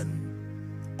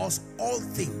given us all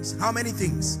things. How many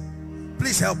things?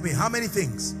 Please help me. How many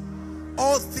things?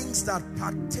 All things that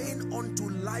pertain unto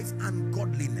life and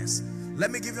godliness.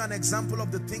 Let me give you an example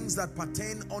of the things that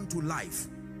pertain unto life.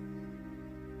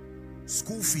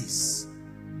 School fees,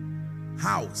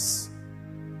 house,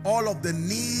 all of the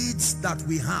needs that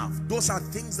we have, those are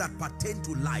things that pertain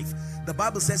to life. The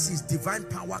Bible says his divine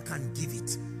power can give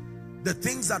it. The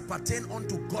things that pertain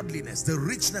unto godliness, the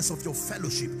richness of your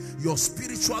fellowship, your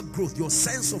spiritual growth, your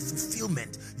sense of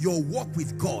fulfillment, your walk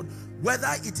with God, whether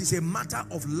it is a matter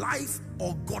of life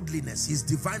or godliness, his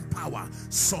divine power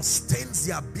sustains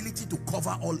the ability to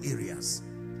cover all areas.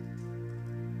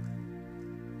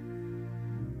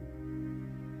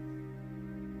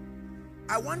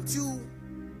 I want you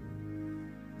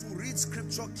to read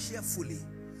scripture carefully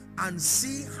and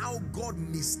see how God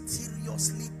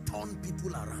mysteriously turned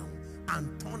people around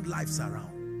and turned lives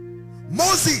around.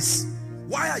 Moses,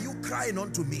 why are you crying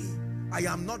unto me? I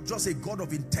am not just a God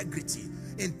of integrity.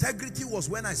 Integrity was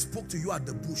when I spoke to you at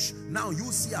the bush. Now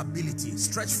you see ability.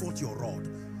 Stretch forth your rod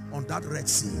on that Red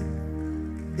Sea.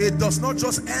 It does not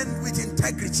just end with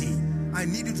integrity. I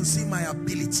need you to see my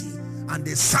ability. And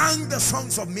they sang the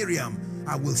songs of Miriam.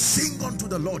 I will sing unto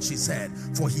the Lord, she said,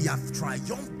 for he hath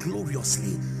triumphed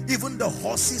gloriously. Even the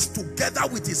horses together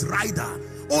with his rider.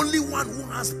 Only one who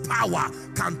has power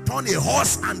can turn a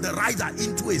horse and the rider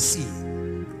into a sea.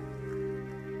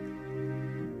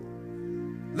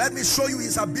 Let me show you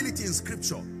his ability in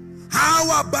scripture.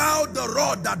 How about the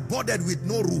rod that budded with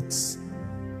no roots?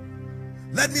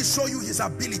 Let me show you his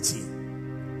ability.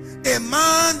 A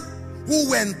man who,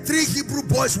 when 3 Hebrew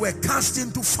boys were cast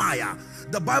into fire,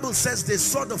 the Bible says they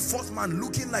saw the fourth man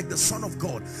looking like the Son of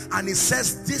God. And it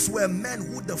says these were men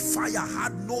who the fire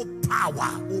had no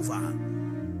power over.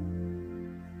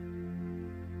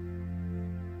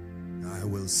 I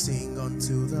will sing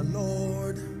unto the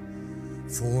Lord,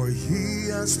 for he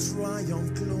has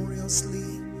triumphed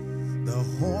gloriously. The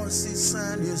horses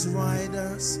and his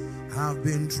riders have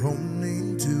been thrown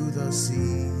into the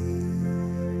sea.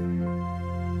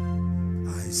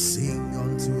 I sing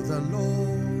unto the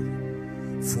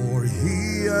Lord, for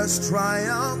he has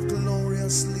triumphed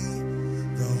gloriously.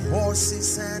 The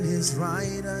horses and his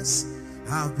riders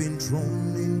have been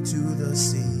thrown into the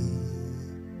sea.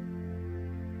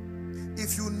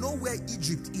 If you know where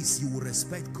Egypt is, you will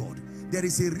respect God. There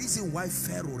is a reason why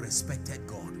Pharaoh respected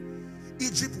God.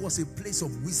 Egypt was a place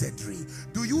of wizardry.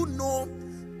 Do you know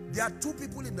there are 2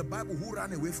 people in the Bible who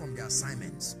ran away from their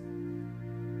assignments?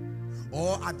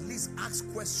 Or at least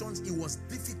asked questions. It was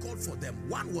difficult for them.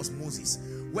 One was Moses.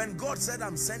 When God said,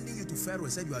 I'm sending you to Pharaoh, he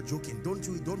said, you are joking.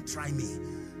 Don't try me.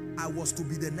 I was to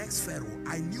be the next Pharaoh.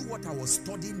 I knew what I was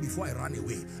studying before I ran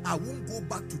away. I won't go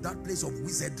back to that place of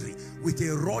wizardry with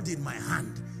a rod in my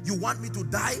hand. You want me to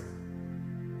die?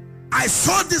 I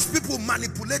saw these people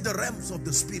manipulate the realms of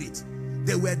the spirit.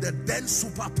 They were the dense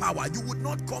superpower. You would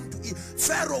not come to it.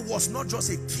 Pharaoh was not just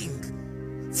a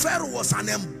king. Pharaoh was an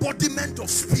embodiment of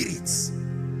spirits.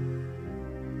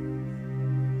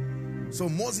 So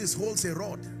Moses holds a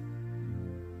rod,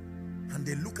 and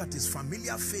they look at his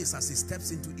familiar face as he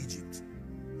steps into Egypt.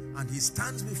 And he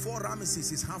stands before Ramesses,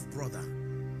 his half-brother,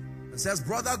 and says,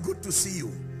 brother, good to see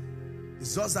you.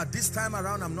 It's just that this time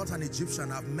around, I'm not an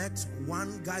Egyptian. I've met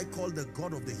one guy called the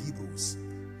God of the Hebrews.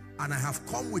 And I have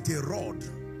come with a rod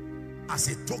as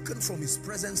a token from his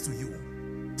presence to you.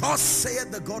 Thus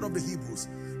saith the God of the Hebrews,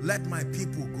 let my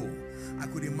people go. I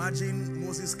could imagine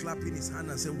Moses clapping his hand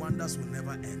and say, wonders will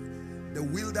never end. The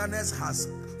wilderness has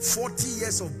 40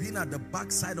 years of being at the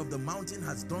backside of the mountain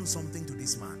has done something to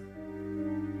this man.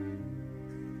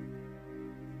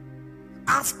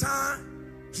 After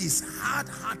his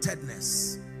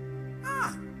hard-heartedness,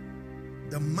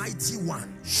 the mighty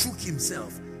one shook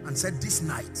himself and said, this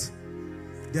night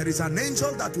there is an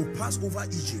angel that will pass over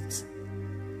Egypt,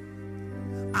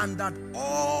 and that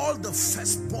all the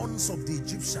firstborns of the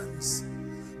Egyptians,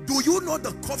 do you know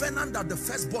the covenant that the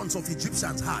firstborns of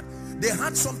Egyptians had? They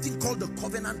had something called the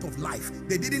covenant of life.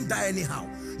 They didn't die anyhow.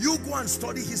 You go and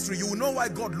study history, you will know why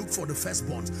God looked for the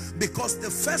firstborns. Because the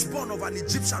firstborn of an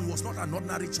Egyptian was not an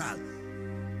ordinary child.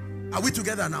 Are we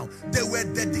together now? They were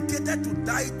dedicated to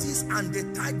deities, and they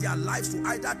tied their lives to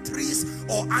either trees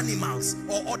or animals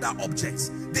or other objects.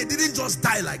 They didn't just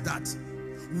die like that.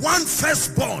 One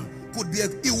firstborn could be,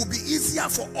 it would be easier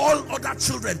for all other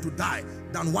children to die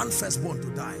than one firstborn to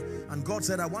die. And God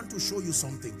said, I want to show you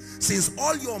something. Since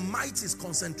all your might is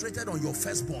concentrated on your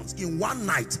firstborns, in one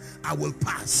night I will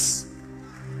pass.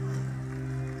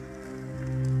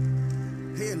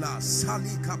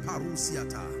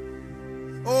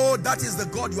 Oh, that is the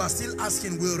God you are still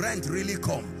asking, will rent really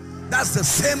come? That's the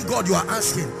same God you are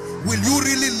asking, will you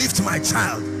really lift my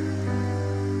child?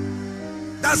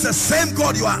 That's the same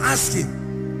God you are asking.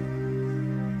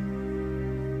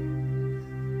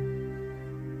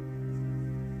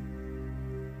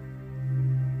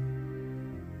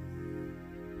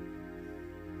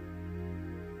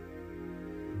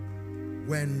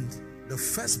 When the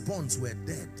firstborns were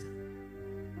dead,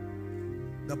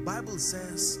 the Bible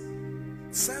says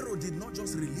Pharaoh did not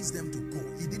just release them to go.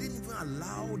 He didn't even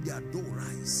allow their dough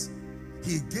rise.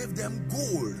 He gave them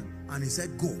gold and he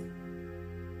said, go.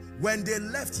 When they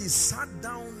left, he sat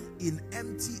down in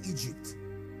empty Egypt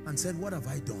and said, what have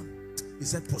I done? He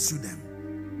said, pursue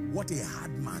them. What a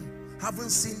hard man.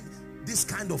 Haven't seen this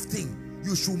kind of thing.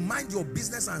 You should mind your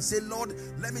business and say, Lord,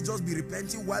 let me just be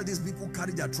repenting while these people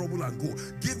carry their trouble and go.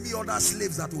 Give me other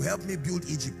slaves that will help me build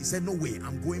Egypt. He said, no way,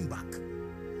 I'm going back.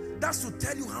 That's to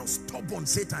tell you how stubborn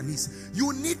Satan is.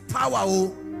 You need power,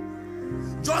 oh.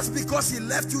 Just because he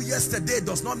left you yesterday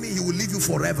does not mean he will leave you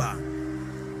forever.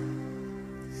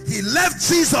 He left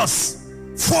Jesus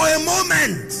for a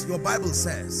moment, your Bible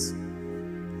says.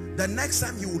 The next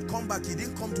time he would come back, he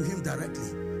didn't come to him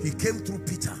directly. He came through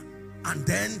Peter and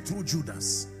then through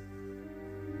Judas.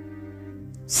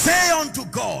 Say unto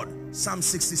God, Psalm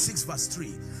 66 verse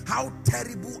 3, how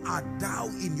terrible art thou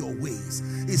in your ways.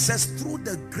 It says, through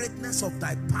the greatness of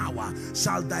thy power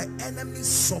shall thy enemies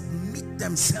submit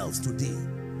themselves to thee.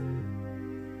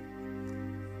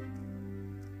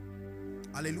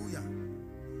 Hallelujah.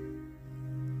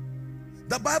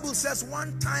 The Bible says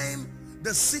one time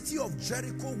the city of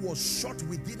Jericho was shut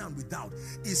within and without.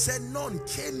 It said none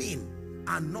came in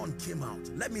and none came out.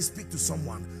 Let me speak to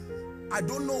someone. I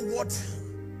don't know what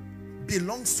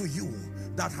belongs to you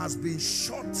that has been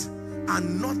shut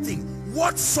and nothing.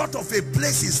 What sort of a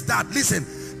place is that? Listen,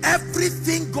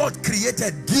 everything God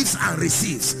created gives and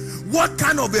receives. What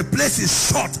kind of a place is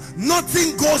shut?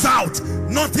 Nothing goes out,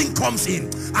 nothing comes in.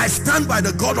 I stand by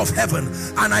the God of heaven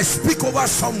and I speak over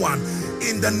someone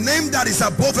in the name that is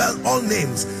above all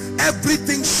names.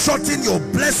 Everything shutting your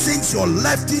blessings, your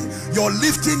lifting,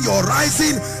 your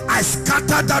rising, I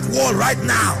scatter that wall right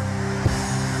now.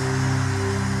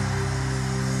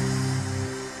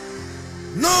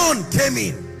 None came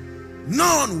in,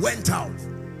 none went out.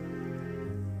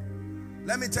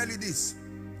 Let me tell you this,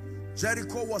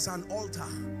 Jericho was an altar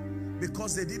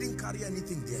because they didn't carry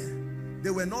anything there. They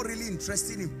were not really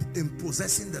interested in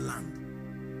possessing the land.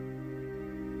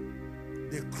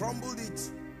 They crumbled it,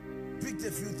 picked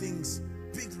a few things,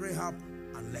 picked Rahab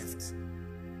and left.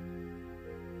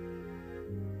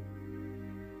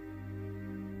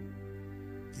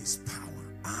 His power,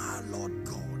 our Lord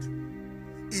God.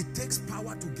 It takes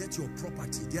power to get your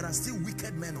property. There are still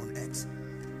wicked men on earth.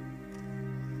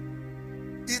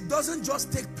 It doesn't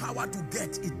just take power to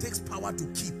get, it takes power to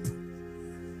keep.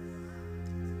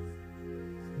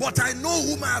 But I know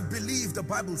whom I have believed, the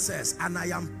Bible says, and I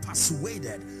am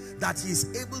persuaded that he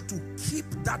is able to keep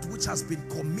that which has been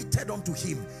committed unto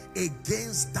him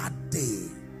against that day.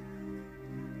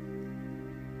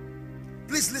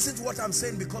 Please listen to what I'm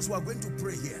saying, because we are going to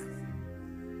pray here.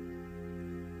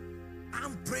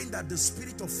 I'm praying that the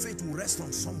spirit of faith will rest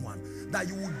on someone, that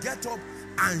you will get up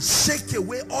and shake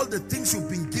away all the things you've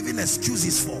been giving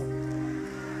excuses for.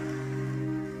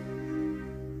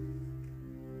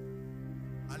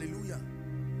 Hallelujah.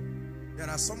 There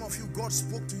are some of you, God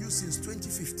spoke to you since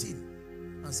 2015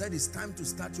 and said it's time to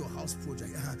start your house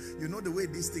project. You know the way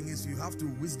this thing is, you have to,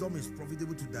 wisdom is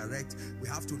profitable to direct. We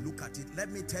have to look at it. Let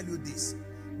me tell you this,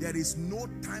 there is no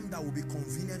time that will be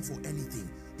convenient for anything.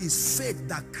 It's faith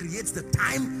that creates the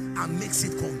time and makes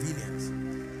it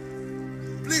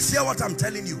convenient. Please hear what I'm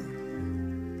telling you.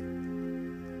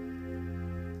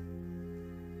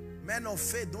 Men of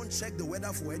faith don't check the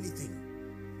weather for anything.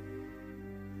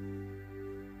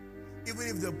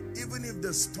 Even if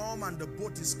the storm and the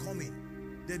boat is coming,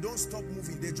 they don't stop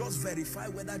moving. They just verify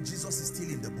whether Jesus is still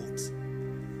in the boat.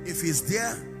 If he's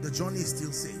there, the journey is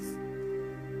still safe.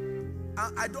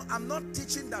 I'm not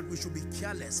teaching that we should be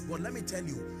careless, but let me tell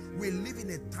you, we live in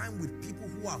a time with people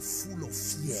who are full of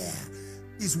fear.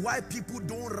 It's why people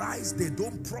don't rise, they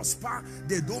don't prosper,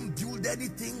 they don't build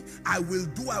anything. I will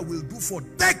do for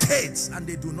decades, and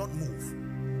they do not move.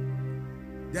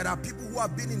 There are people who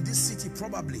have been in this city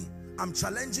probably. I'm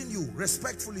challenging you,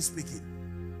 respectfully speaking.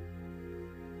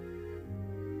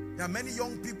 There are many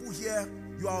young people here,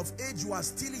 you are of age, you are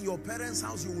still in your parents'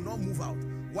 house, you will not move out.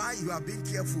 Why? You are being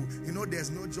careful. You know there's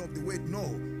no job. The way, no.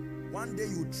 One day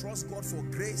you trust God for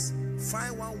grace.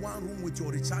 Find one room with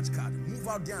your recharge card. Move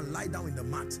out there and lie down in the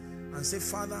mat and say,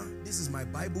 Father, this is my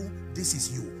Bible. This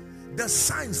is you. The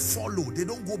signs follow, they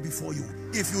don't go before you.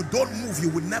 If you don't move, you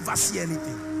will never see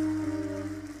anything.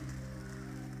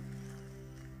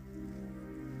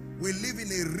 We live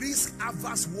in a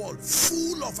risk-averse world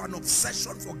full of an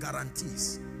obsession for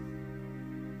guarantees.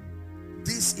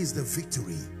 This is the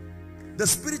victory. The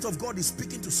Spirit of God is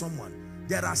speaking to someone.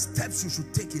 There are steps you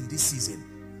should take in this season.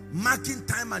 Marking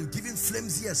time and giving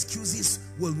flimsy excuses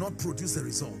will not produce the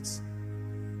results.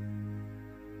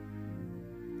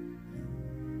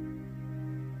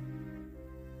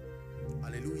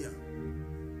 Hallelujah.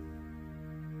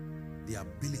 The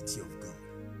ability of God.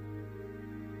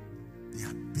 The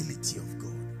ability of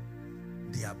God.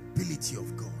 The ability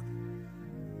of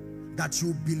God. That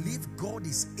you believe God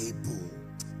is able.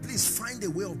 Please find a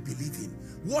way of believing.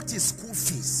 What is school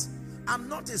fees? I'm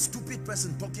not a stupid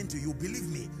person talking to you. Believe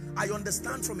me, I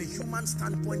understand from a human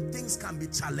standpoint, things can be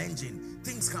challenging.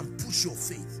 Things can push your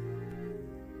faith.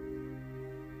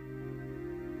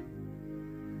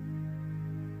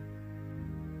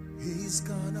 He's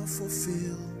gonna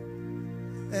fulfill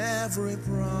every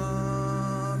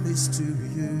promise to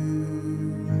you.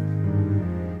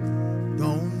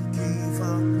 Don't give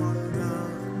up on God.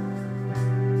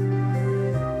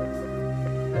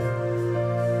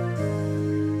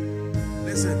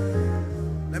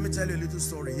 Listen, let me tell you a little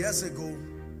story. Years ago,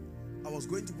 I was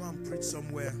going to go and preach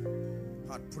somewhere.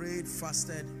 Had prayed,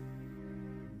 fasted,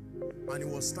 and it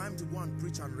was time to go and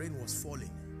preach, and rain was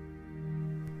falling.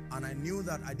 And I knew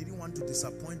that I didn't want to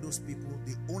disappoint those people.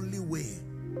 The only way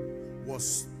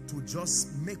was to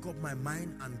just make up my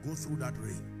mind and go through that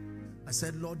rain. I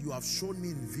said, Lord, you have shown me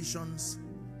in visions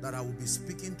that I will be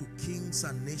speaking to kings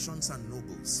and nations and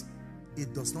nobles.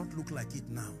 It does not look like it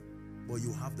now, but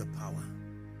you have the power.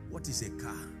 What is a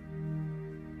car?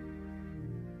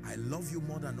 I love you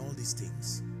more than all these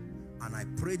things. And I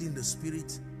prayed in the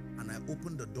Spirit, and I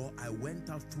opened the door. I went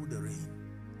out through the rain.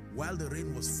 While the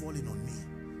rain was falling on me,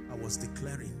 I was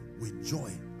declaring with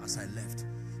joy as I left,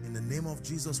 in the name of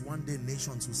Jesus, one day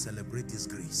nations will celebrate His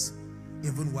grace.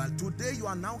 Even while today you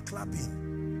are now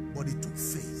clapping, but it took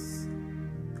faith.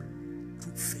 It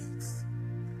took faith.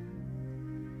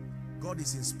 God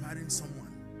is inspiring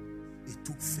someone. It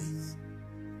took faith.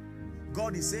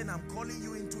 God is saying, I'm calling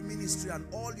you into ministry, and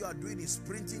all you are doing is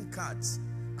printing cards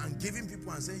and giving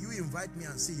people and saying, you invite me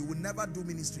and see. You will never do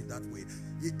ministry that way.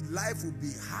 Life will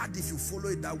be hard if you follow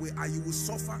it that way, and you will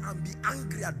suffer and be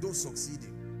angry at those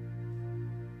succeeding.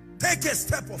 Take a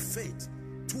step of faith.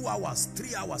 2 hours,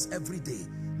 3 hours every day.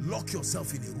 Lock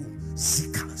yourself in a room.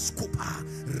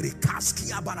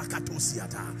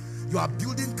 You are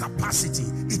building capacity.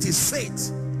 It is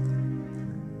faith.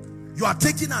 You are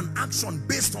taking an action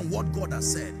based on what God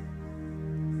has said.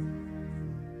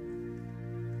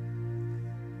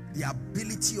 The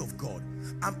ability of God.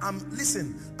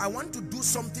 Listen, I want to do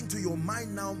something to your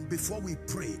mind now before we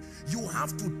pray. You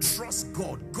have to trust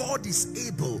God. God is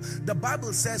able. The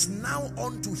Bible says, now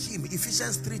unto Him,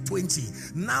 Ephesians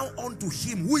 3:20, now unto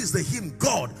Him. Who is the Him?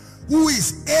 God, who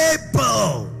is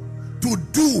able to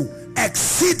do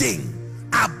exceeding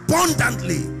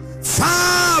abundantly,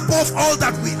 far above all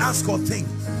that we ask or think.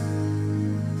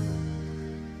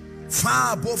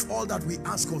 Far above all that we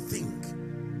ask or think.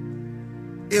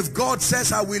 If God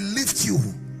says, I will lift you,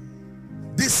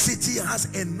 this city has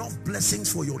enough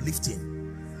blessings for your lifting.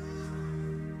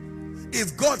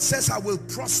 If God says, I will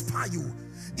prosper you,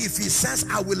 if He says,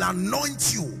 I will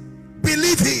anoint you,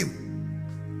 believe Him.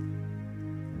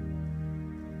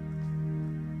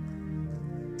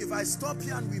 If I stop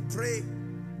here and we pray,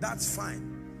 that's fine.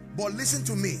 But listen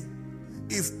to me.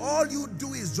 If all you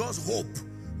do is just hope,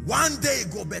 one day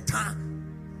it go better,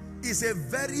 is a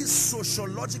very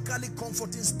sociologically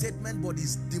comforting statement, but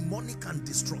is demonic and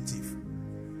destructive.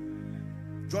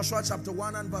 Joshua chapter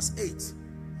 1 and verse 8.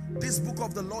 This book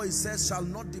of the law, it says, shall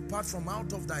not depart from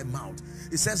out of thy mouth.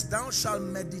 It says, thou shalt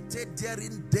meditate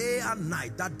therein day and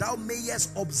night, that thou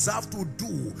mayest observe to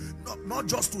do, not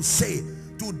just to say,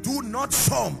 to do not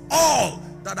some, all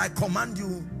that I command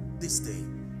you this day.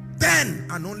 Then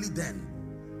and only then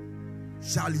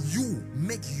shall you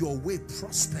make your way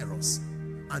prosperous,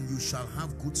 and you shall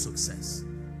have good success.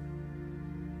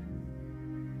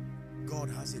 God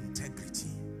has integrity,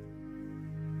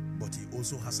 but He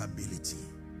also has ability.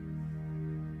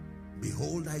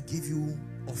 Behold, I give you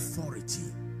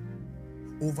authority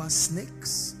over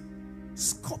snakes,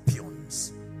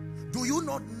 scorpions. Do you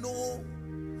not know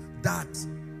that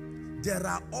there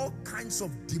are all kinds of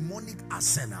demonic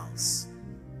arsenals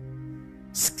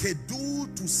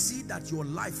scheduled to see that your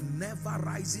life never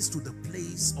rises to the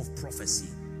place of prophecy?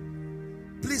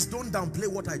 Please don't downplay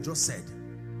what I just said.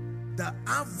 The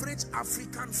average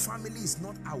African family is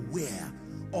not aware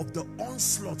of the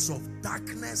onslaughts of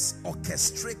darkness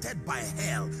orchestrated by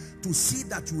hell to see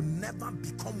that you never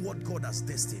become what God has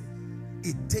destined.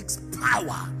 It takes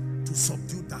power to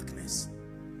subdue darkness.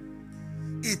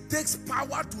 It takes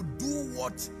power to do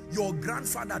what your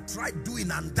grandfather tried doing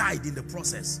and died in the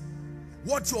process.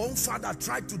 What your own father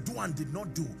tried to do and did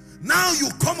not do. Now you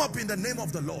come up in the name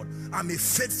of the Lord. I'm a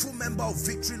faithful member of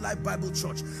Victory Life Bible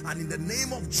Church, and in the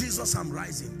name of Jesus I'm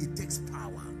rising. It takes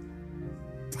power.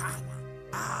 Power.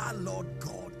 Ah, Lord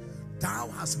God, thou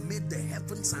hast made the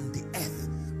heavens and the earth,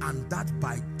 and that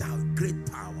by thy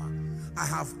great power. I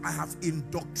have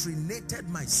indoctrinated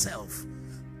myself.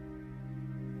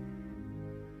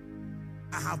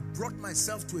 I have brought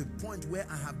myself to a point where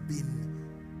I have been,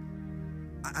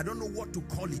 I don't know what to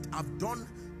call it.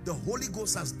 The Holy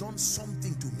Ghost has done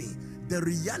something to me. The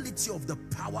reality of the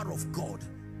power of God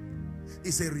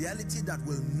is a reality that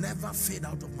will never fade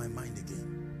out of my mind again.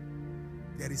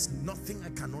 There is nothing I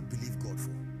cannot believe God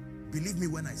for. Believe me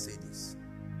when I say this.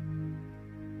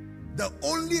 The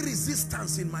only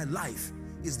resistance in my life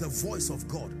is the voice of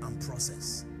God and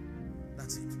process.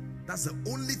 That's it. That's the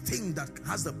only thing that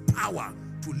has the power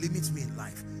to limit me in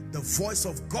life. The voice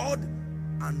of God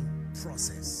and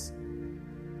process.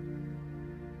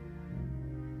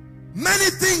 Many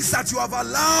things that you have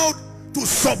allowed to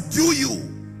subdue you.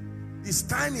 It's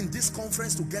time in this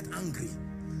conference to get angry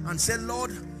and say,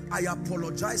 Lord, I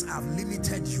apologize, I have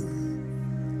limited you.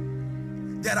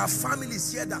 There are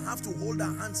families here that have to hold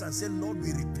their hands and say, Lord,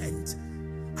 we repent.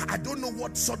 I don't know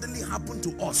what suddenly happened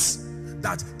to us,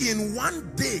 that in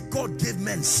one day God gave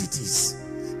men cities.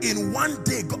 In one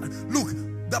day God, look,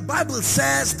 the Bible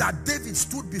says that David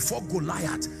stood before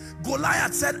Goliath.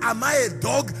 Goliath said, am I a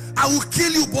dog? I will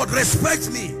kill you, but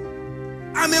respect me.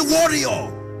 I'm a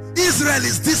warrior. Israel,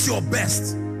 is this your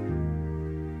best?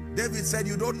 David said,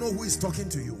 you don't know who is talking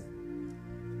to you.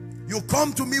 You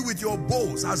come to me with your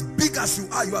bows, as big as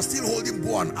you are still holding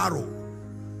bow and arrow.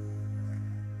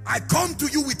 I come to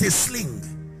you with a sling,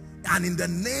 and in the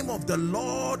name of the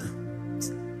Lord,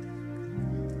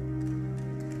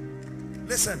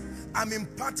 listen, I'm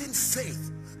imparting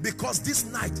faith, because this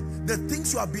night, the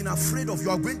things you have been afraid of, you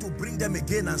are going to bring them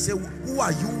again and say, who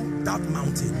are you, that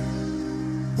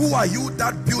mountain? Who are you,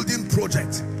 that building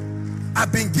project?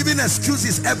 I've been giving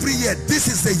excuses every year. This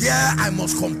is the year I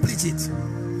must complete it.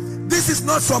 This is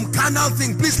not some carnal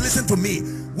thing. Please listen to me.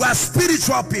 We are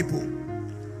spiritual people.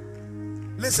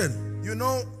 Listen, you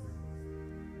know,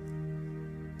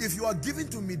 if you are given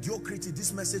to mediocrity,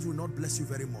 this message will not bless you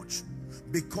very much,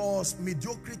 because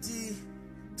mediocrity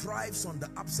thrives on the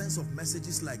absence of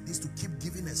messages like this to keep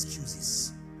giving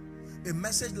excuses. A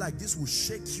message like this will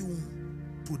shake you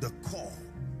to the core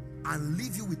and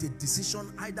leave you with a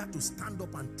decision either to stand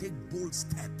up and take bold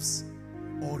steps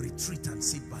or retreat and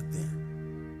sit back there.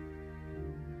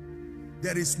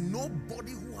 There is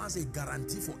nobody who has a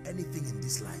guarantee for anything in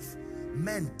this life.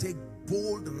 Men take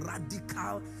bold,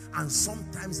 radical, and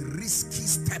sometimes risky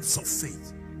steps of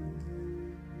faith.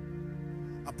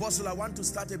 Apostle, I want to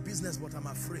start a business, but I'm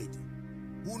afraid.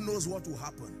 Who knows what will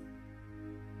happen?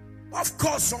 Of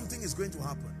course something is going to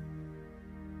happen.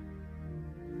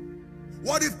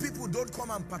 What if people don't come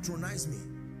and patronize me?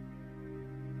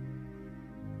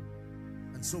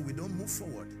 And so we don't move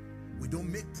forward. We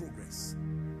don't make progress.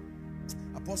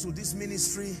 Apostle, this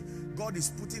ministry, God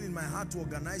is putting in my heart to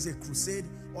organize a crusade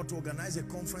or to organize a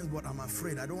conference, but I'm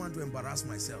afraid. I don't want to embarrass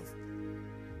myself.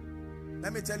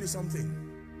 Let me tell you something.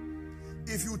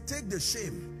 If you take the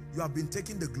shame, you have been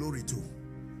taking the glory too.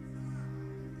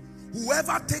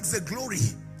 Whoever takes the glory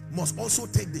must also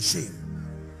take the shame.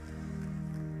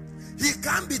 He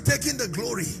can't be taking the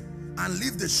glory and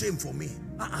leave the shame for me.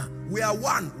 We are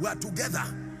one. We are together.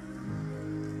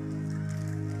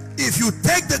 If you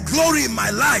take the glory in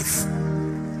my life,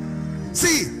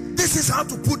 see, this is how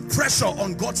to put pressure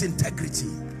on God's integrity.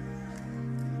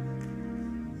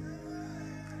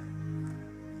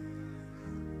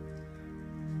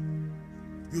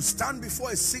 You stand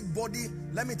before a sick body.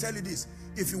 Let me tell you this.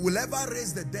 If you will ever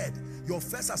raise the dead, your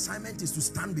first assignment is to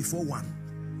stand before one.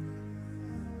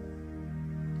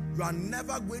 You are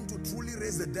never going to truly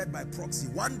raise the dead by proxy.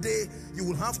 One day, you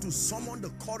will have to summon the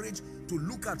courage to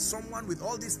look at someone with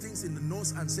all these things in the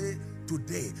nose and say,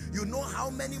 today. You know how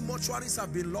many mortuaries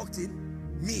have been locked in?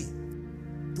 Me.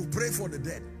 To pray for the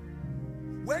dead.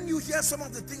 When you hear some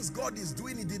of the things God is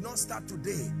doing, it did not start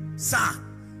today. Sir,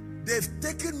 they've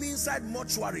taken me inside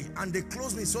mortuary and they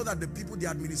closed me so that the people, the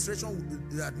administrators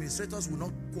will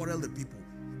not quarrel the people.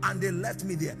 And they left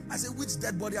me there. I said, which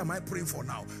dead body am I praying for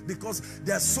now? Because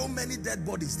there are so many dead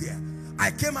bodies there. I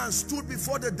came and stood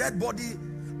before the dead body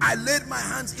I laid my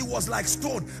hands, it was like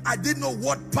stone. I didn't know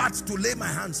what part to lay my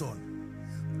hands on.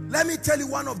 Let me tell you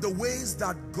one of the ways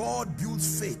that God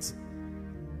builds faith.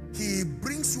 He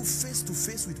brings you face to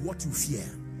face with what you fear.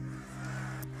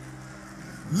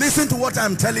 Listen to what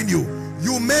I'm telling you.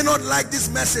 You may not like this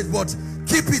message, but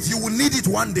keep it. You will need it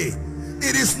one day.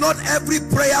 It is not every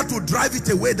prayer to drive it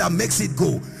away that makes it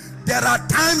go. There are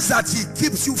times that he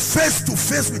keeps you face to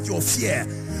face with your fear.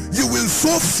 You will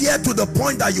so fear to the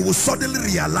point that you will suddenly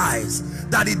realize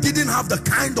that it didn't have the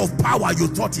kind of power you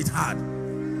thought it had.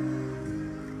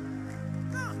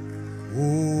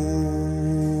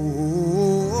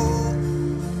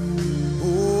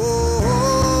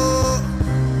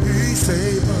 He's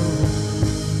able.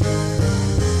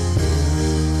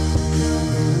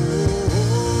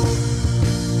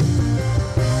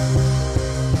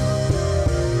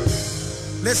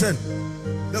 Listen,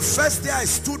 the first day I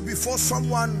stood before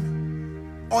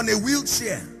someone on a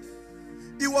wheelchair,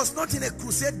 it was not in a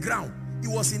crusade ground, it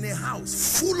was in a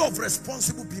house full of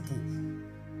responsible people.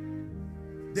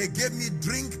 They gave me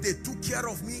drink, they took care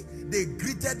of me, they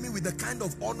greeted me with the kind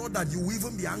of honor that you will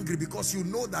even be angry, because you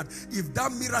know that if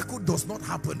that miracle does not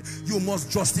happen, you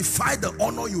must justify the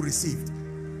honor you received.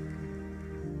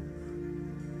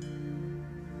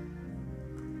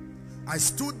 I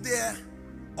stood there,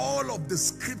 all of the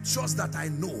scriptures that I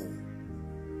know,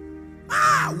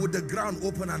 would the ground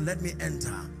open and let me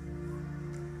enter?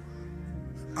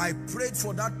 I prayed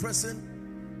for that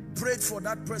person, prayed for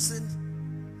that person.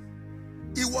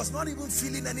 He was not even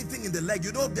feeling anything in the leg.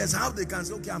 You know, there's how they can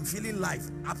say, okay, I'm feeling life.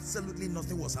 Absolutely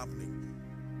nothing was happening.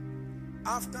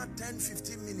 After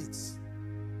 10-15 minutes,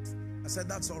 I said,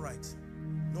 that's all right,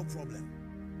 no problem.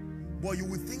 But you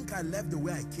would think I left the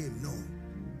way I came. No.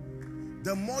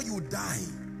 The more you die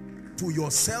to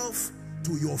yourself,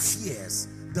 to your fears,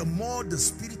 the more the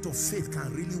spirit of faith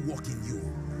can really work in you.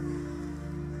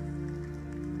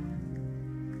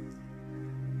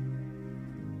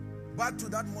 Back to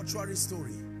that mortuary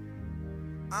story.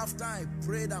 After I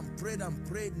prayed and prayed and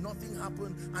prayed, nothing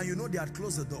happened. And you know, they had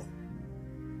closed the door.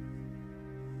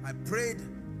 I prayed.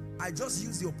 I just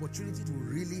used the opportunity to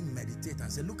really meditate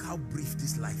and say, look how brief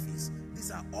this life is.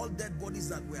 These are all dead bodies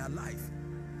that were alive,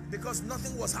 because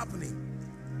nothing was happening.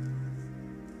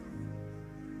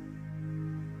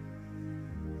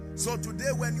 So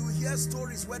today, when you hear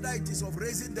stories, whether it is of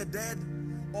raising the dead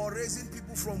or raising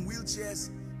people from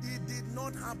wheelchairs, it did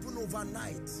not happen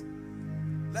overnight.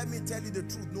 Let me tell you the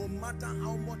truth. No matter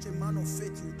how much a man of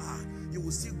faith you are, you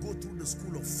will still go through the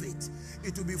school of faith.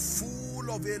 It will be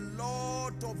full of a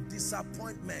lot of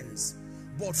disappointments,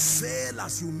 but fail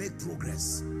as you make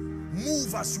progress.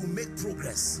 Move as you make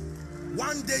progress.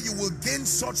 One day you will gain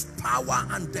such power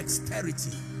and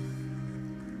dexterity.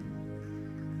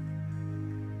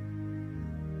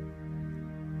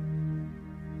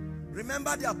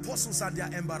 Remember the apostles and their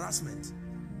embarrassment.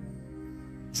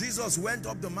 Jesus went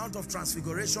up the Mount of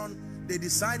Transfiguration. They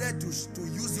decided to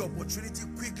use the opportunity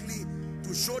quickly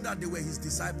to show that they were his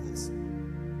disciples.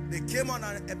 They came on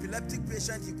an epileptic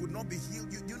patient. He could not be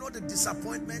healed. You know the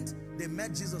disappointment? They met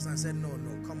Jesus and said, no,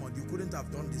 come on, you couldn't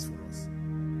have done this for us.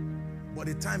 But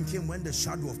the time came when the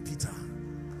shadow of Peter.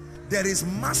 There is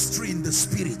mastery in the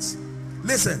spirit.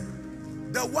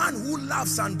 Listen, the one who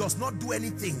laughs and does not do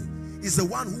anything is the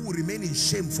one who will remain in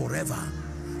shame forever.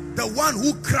 The one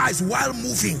who cries while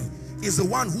moving is the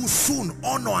one who soon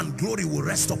honor and glory will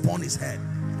rest upon his head.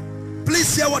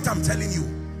 Please hear what I'm telling you.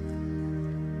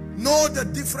 Know the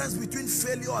difference between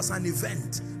failure as an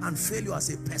event and failure as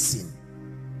a person.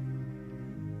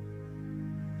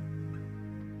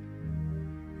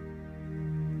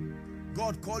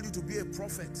 God called you to be a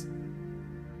prophet.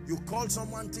 You called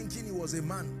someone thinking he was a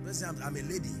man. Let's say, I'm a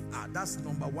lady. That's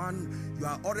number one. You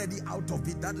are already out of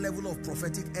it. That level of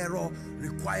prophetic error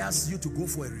requires you to go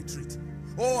for a retreat.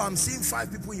 Oh, I'm seeing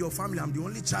 5 people in your family. I'm the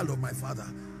only child of my father.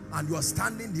 And you are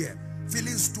standing there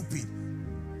feeling stupid.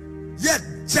 Yet,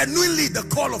 genuinely, the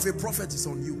call of a prophet is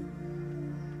on you.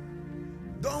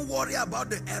 Don't worry about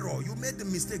the error. You made the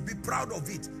mistake. Be proud of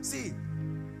it. See,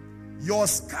 your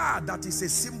scar that is a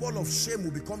symbol of shame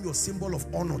will become your symbol of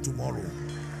honor tomorrow.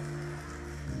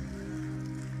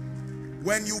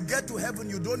 When you get to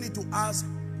heaven, you don't need to ask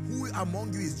who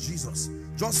among you is Jesus.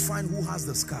 Just find who has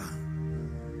the scar.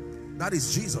 That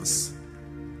is Jesus.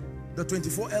 The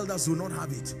 24 elders do not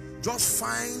have it. Just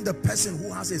find the person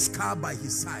who has a scar by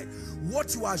his side.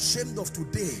 What you are ashamed of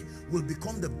today will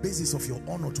become the basis of your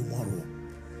honor tomorrow.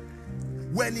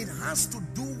 When it has to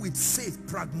do with faith,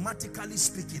 pragmatically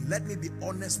speaking, let me be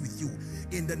honest with you.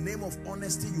 In the name of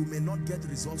honesty, you may not get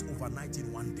results overnight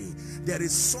in one day. There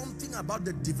is something about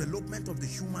the development of the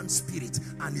human spirit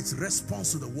and its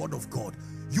response to the word of God.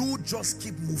 You just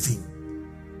keep moving.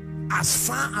 As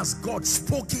far as God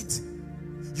spoke it,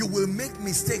 you will make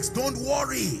mistakes. Don't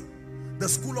worry. The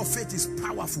school of faith is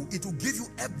powerful. It will give you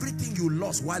everything you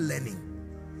lost while learning.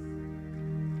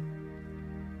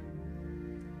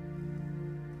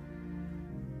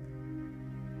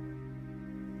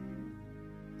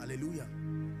 Hallelujah.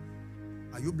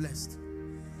 Are you blessed?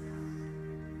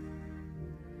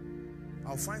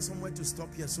 I'll find somewhere to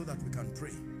stop here so that we can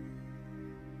pray.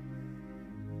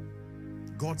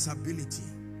 God's ability.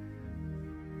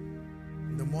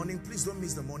 In the morning, please don't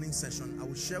miss the morning session. I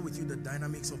will share with you the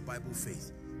dynamics of Bible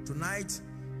faith. Tonight,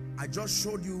 I just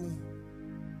showed you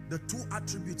the two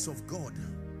attributes of God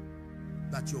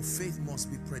that your faith must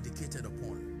be predicated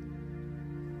upon.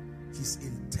 His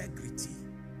integrity,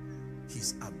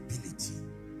 his ability.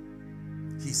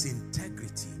 His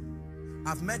integrity.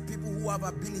 I've met people who have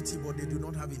ability but they do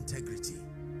not have integrity.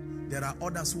 There are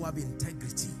others who have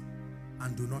integrity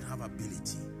and do not have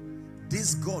ability.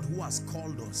 This God who has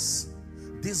called us,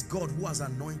 this God who has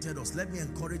anointed us, let me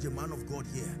encourage a man of God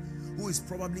here who is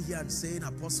probably here and saying,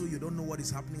 Apostle, you don't know what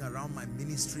is happening around my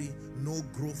ministry. No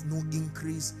growth, no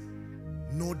increase,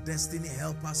 no destiny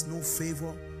help us, no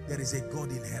favor. There is a God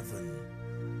in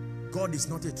heaven. God is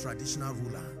not a traditional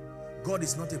ruler. God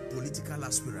is not a political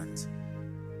aspirant.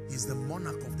 He's the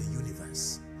monarch of the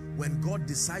universe. When God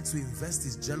decides to invest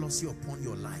his jealousy upon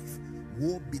your life,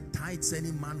 woe betides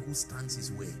any man who stands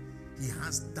his way. He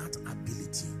has that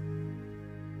ability.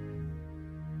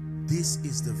 This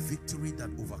is the victory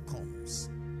that overcomes.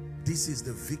 This is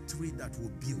the victory that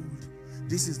will build.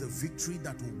 This is the victory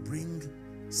that will bring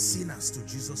sinners to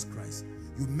Jesus Christ.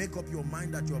 You make up your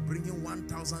mind that you are bringing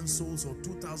 1,000 souls or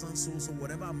 2,000 souls or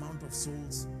whatever amount of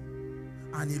souls,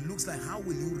 and it looks like, how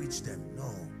will you reach them?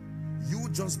 No, you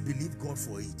just believe God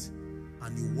for it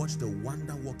and you watch the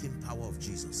wonder-working power of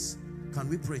Jesus. Can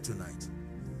we pray tonight?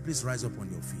 Please rise up on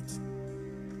your feet.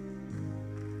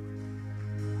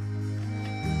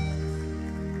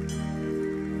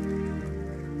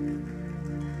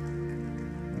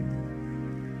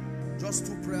 Just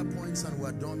 2 prayer points and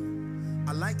we're done.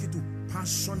 I'd like you to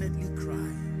passionately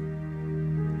cry.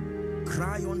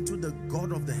 Cry unto the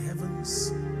God of the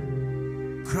heavens.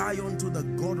 Cry unto the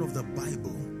God of the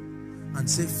Bible and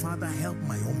say, Father, help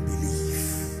my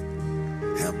unbelief.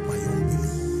 Help my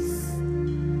unbelief.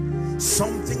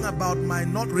 Something about my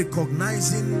not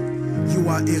recognizing you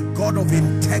are a God of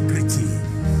integrity.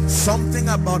 Something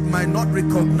about my not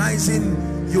recognizing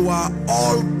you are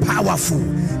all powerful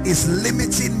is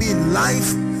limiting me in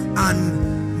life,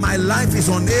 and my life is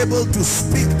unable to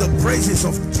speak the praises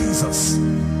of Jesus.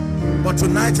 But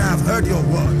tonight I have heard your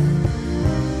word.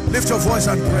 Lift your voice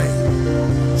and pray.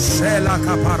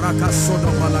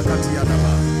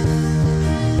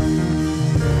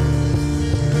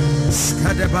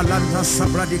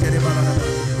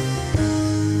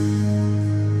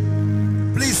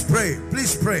 Please pray.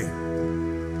 Please pray.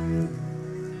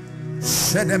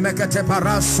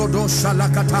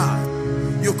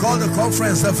 You call the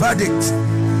conference the verdict.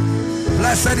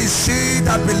 Blessed is she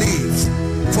that believes,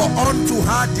 for unto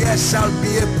her there shall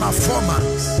be a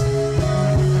performance.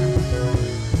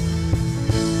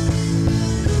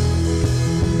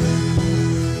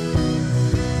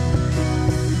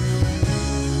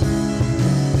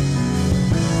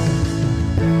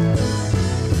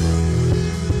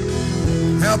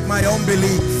 Help my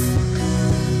unbelief.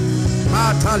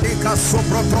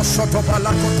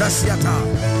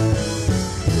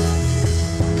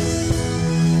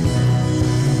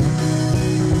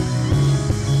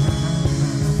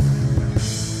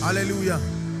 Hallelujah.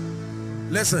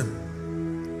 Listen,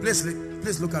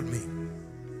 please look at me.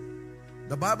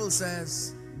 The Bible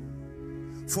says,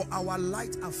 for our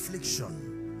light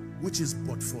affliction, which is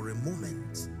but for a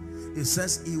moment, it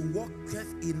says, he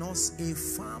worketh in us a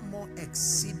far more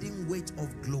exceeding weight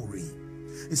of glory.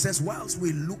 It says, whilst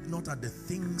we look not at the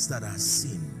things that are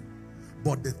seen,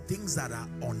 but the things that are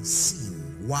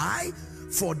unseen. Why?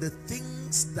 For the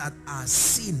things that are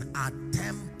seen are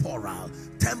temporal.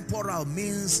 Temporal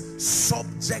means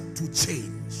subject to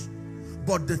change.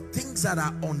 But the things that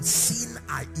are unseen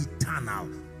are eternal.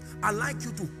 I'd like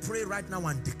you to pray right now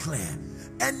and declare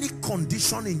any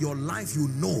condition in your life you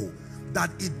know that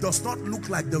it does not look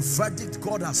like the verdict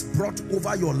God has brought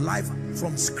over your life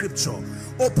from scripture.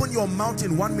 Open your mouth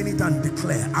in 1 minute and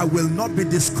declare, I will not be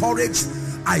discouraged.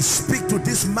 I speak to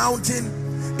this mountain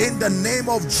in the name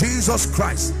of Jesus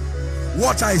Christ.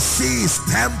 What I see is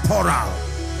temporal.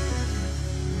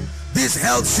 This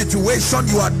health situation,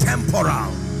 you are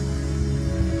temporal.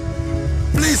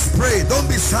 Please pray, don't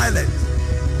be silent.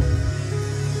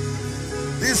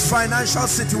 This financial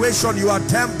situation, you are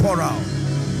temporal.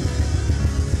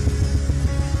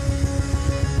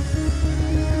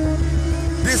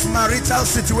 This marital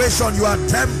situation, you are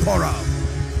temporal.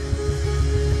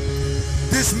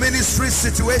 This ministry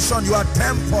situation, you are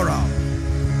temporal.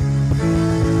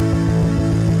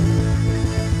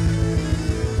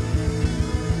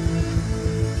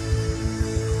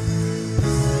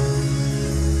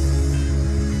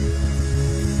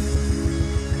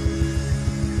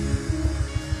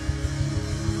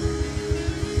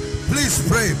 Please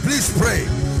pray, please pray.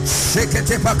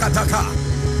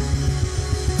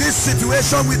 This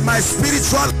situation with my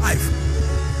spiritual life,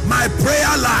 my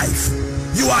prayer life,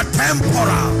 you are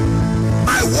temporal.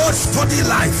 My word study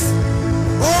life,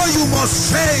 oh, you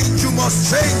must change, you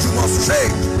must change, you must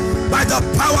change by the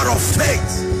power of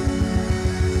faith.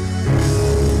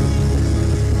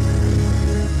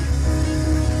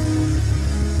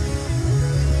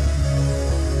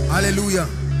 Hallelujah.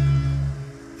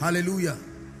 Hallelujah.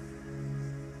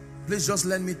 Please just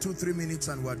lend me 2-3 minutes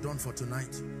and we're done for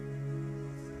tonight.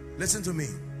 Listen to me.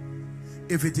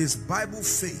 If it is Bible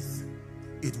faith,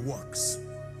 it works.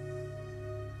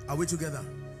 Are we together?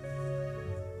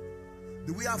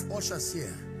 Do we have ushers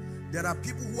here? There are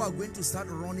people who are going to start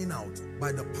running out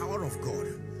by the power of God.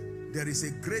 There is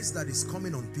a grace that is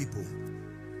coming on people.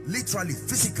 Literally,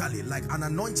 physically, like an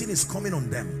anointing is coming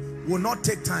on them. Will not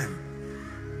take time.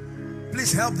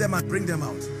 Please help them and bring them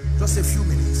out. Just a few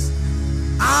minutes.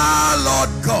 Our Lord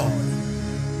God,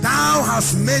 thou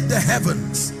hast made the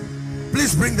heavens.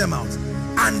 Please bring them out.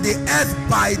 And the earth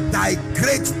by thy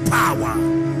great power.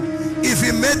 If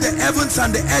he made the heavens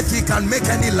and the earth, he can make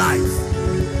any life.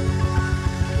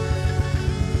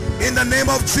 In the name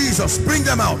of Jesus, bring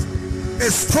them out.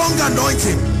 A strong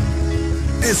anointing,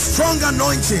 a strong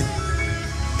anointing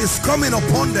is coming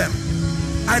upon them.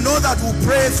 I know that we'll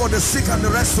pray for the sick and the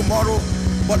rest tomorrow,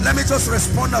 but let me just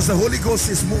respond as the Holy Ghost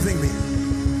is moving me.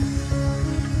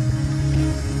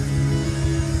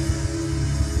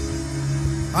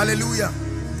 Hallelujah.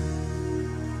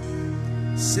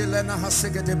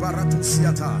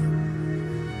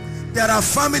 There are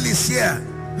families here,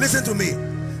 listen to me.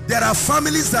 There are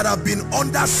families that have been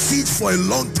under siege for a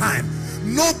long time.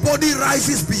 Nobody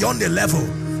rises beyond the level.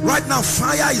 Right now,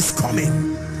 fire is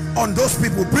coming on those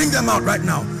people. Bring them out right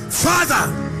now. Father,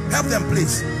 help them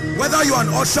please. Whether you are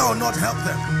an usher or not, help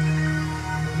them.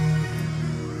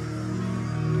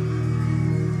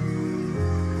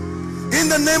 In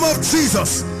the name of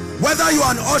Jesus, whether you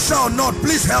are an usher or not,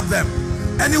 please help them.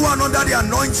 Anyone under the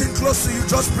anointing close to you,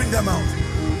 just bring them out.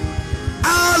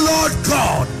 Our Lord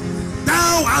God,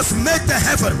 thou hast made the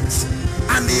heavens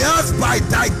and the earth by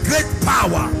thy great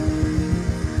power.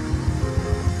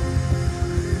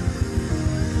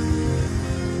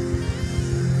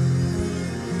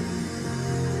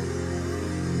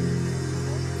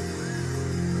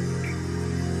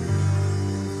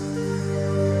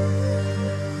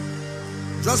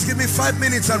 Just give me 5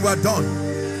 minutes and we're done.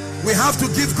 We have to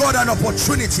give God an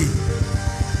opportunity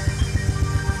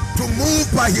to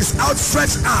move by his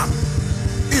outstretched arm.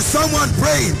 Is someone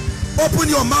praying? Open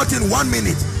your mouth in 1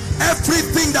 minute.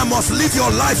 Everything that must live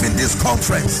your life in this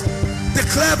conference,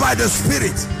 declare by the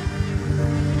Spirit.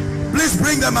 Please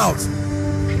bring them out.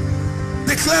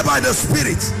 Declare by the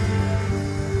Spirit.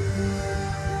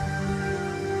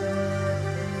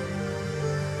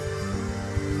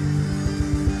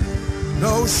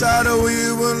 No shadow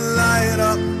you will light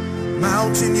up,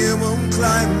 mountain you won't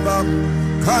climb up,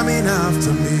 coming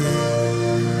after me.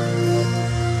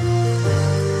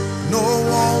 No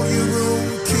wall you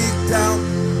won't kick down,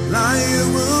 lie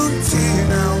you won't tear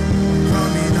down,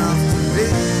 coming after me.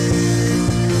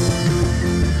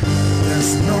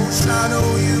 There's no shadow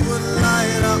you will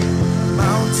light up,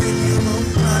 mountain you won't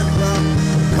climb up,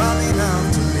 coming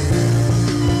after me.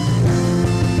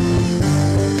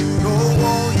 No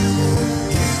wall you won't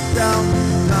kick down,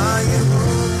 lie you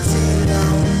won't tear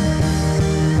down.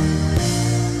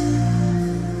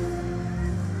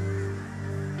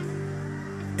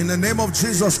 In the name of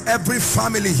Jesus, every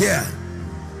family here,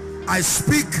 I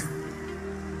speak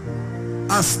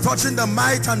as touching the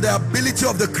might and the ability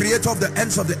of the creator of the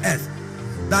ends of the earth,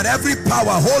 that every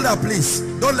power, hold her please,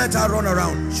 don't let her run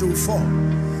around, she will fall.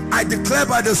 I declare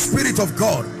by the Spirit of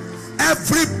God,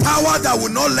 every power that will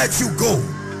not let you go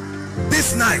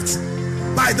this night,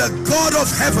 by the God of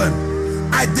heaven,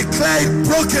 I declare it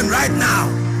broken right now.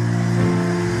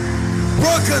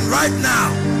 Broken right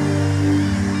now.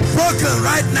 Broken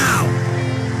right now.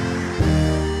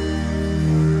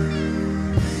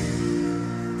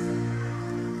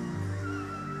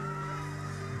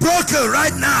 Broken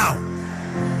right now.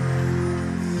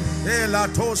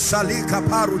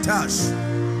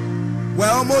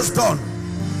 We're almost done.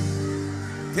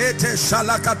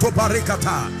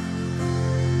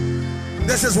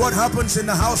 This is what happens in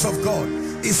the house of God.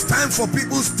 It's time for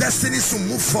people's destinies to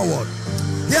move forward.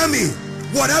 Hear me.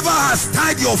 Whatever has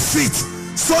tied your feet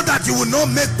so that you will not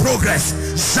make progress.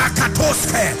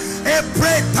 Zakatoske,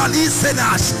 Ebre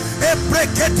Talisenash, Ebre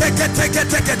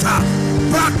Keteketeketa,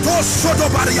 Pratos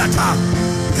Sodobariata,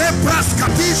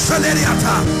 Ebraskati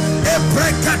Saleriata,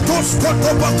 Ebre Katos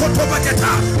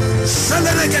Kotobakota,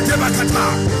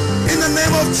 Saleregetebakata. In the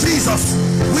name of Jesus,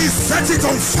 we set it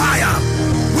on fire.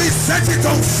 We set it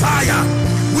on fire.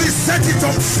 We set it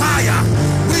on fire.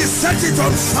 We set it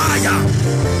on fire.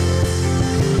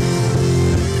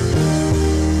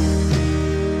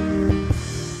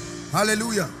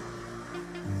 Hallelujah.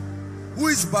 Who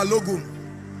is Balogun?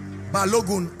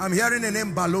 Balogun. I'm hearing the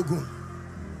name Balogun.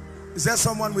 Is there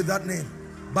someone with that name?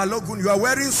 Balogun. You are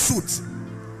wearing suit.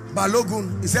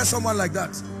 Balogun. Is there someone like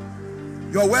that?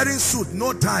 You are wearing suit,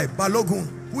 no tie. Balogun.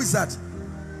 Who is that?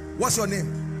 What's your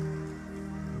name?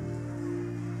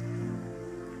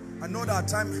 I know that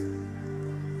time.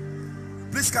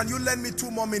 Please, can you lend me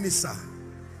 2 more minutes, sir?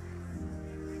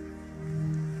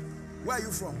 Where are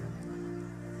you from?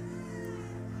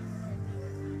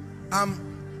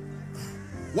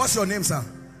 What's your name, sir?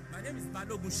 My name is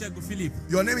Balogun Shegu Philip.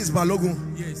 Your name is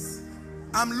Balogun? Yes.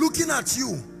 I'm looking at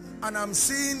you and I'm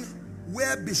seeing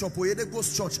where Bishop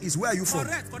Oyedepo's church is. Where are you from?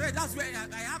 Correct. That's where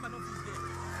I have an office there.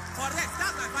 Correct.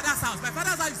 That's my father's house. My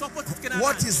father's house is opposite Canaan.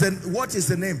 What is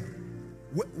the name?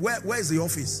 Where is the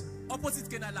office? Opposite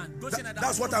Canaan.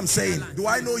 That's what I'm saying. Do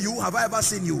I know you? Have I ever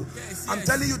seen you? Yes. I'm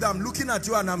telling you that I'm looking at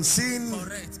you and I'm seeing.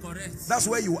 Correct. That's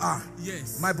where you are.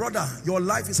 Yes. My brother, your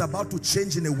life is about to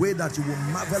change in a way that you will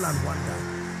marvel and wonder.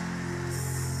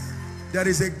 There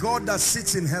is a God that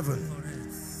sits in heaven. Correct.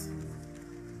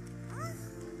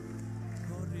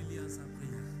 God really answers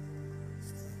prayer.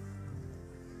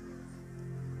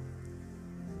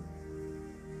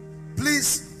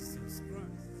 Please,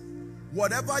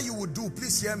 whatever you would do,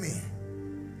 please hear me.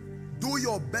 Do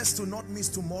your best to not miss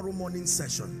tomorrow morning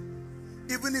session.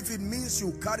 Even if it means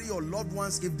you carry your loved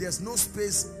ones, if there's no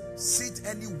space, sit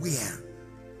anywhere.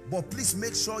 But please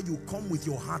make sure you come with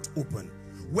your heart open.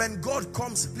 When God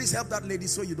comes, please help that lady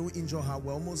so you don't injure her.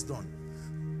 We're almost done.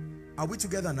 Are we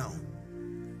together now?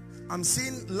 I'm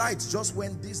seeing lights just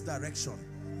went this direction.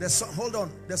 Hold on.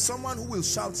 There's someone who will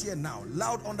shout here now,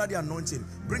 loud under the anointing.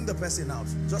 Bring the person out.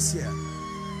 Just here.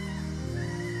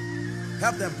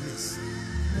 Help them, please.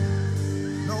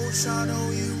 No shadow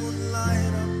you would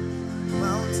light up,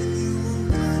 mountain you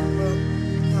would climb up,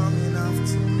 coming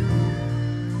after.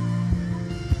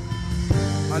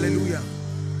 Hallelujah.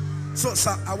 So,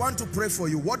 sir, I want to pray for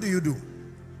you. What do you do?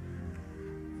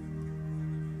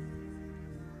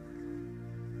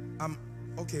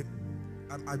 Okay.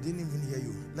 I didn't even hear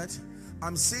you.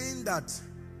 I'm saying that.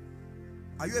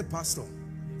 Are you a pastor?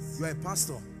 Yes. You are a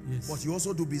pastor. Yes. But you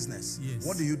also do business. Yes.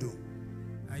 What do you do?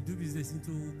 I do business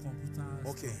into computers.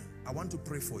 Okay, I want to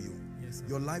pray for you. Yes, sir.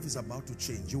 Your life is about to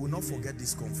change. You will not forget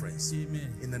this conference.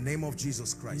 Amen. In the name of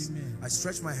Jesus Christ. Amen. I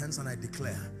stretch my hands and I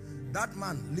declare, that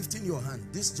man lifting your hand,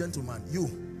 this gentleman, you,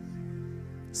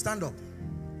 stand up.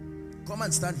 Come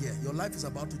and stand here. Your life is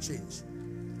about to change.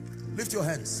 Lift your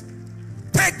hands.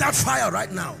 Take that fire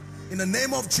right now. In the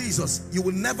name of Jesus, you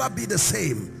will never be the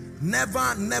same.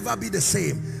 Never be the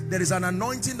same. There is an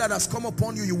anointing that has come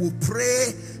upon you. You will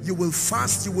pray, you will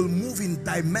fast, you will move in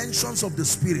dimensions of the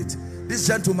spirit. This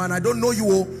gentleman, I don't know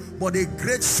you, but a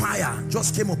great fire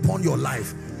just came upon your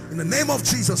life. In the name of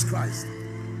Jesus Christ,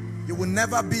 you will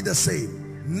never be the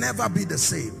same. Never be the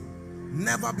same.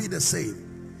 Never be the same.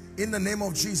 In the name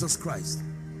of Jesus Christ.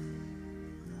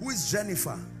 Who is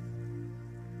Jennifer?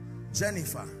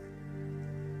 Jennifer.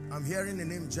 I'm hearing the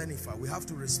name Jennifer. We have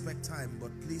to respect time,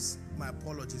 but please, my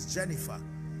apologies. Jennifer.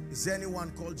 Is there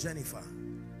anyone called Jennifer?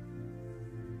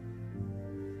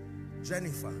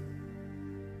 Jennifer.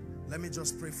 Let me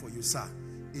just pray for you, sir.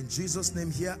 In Jesus' name,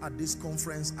 here at this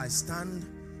conference, I stand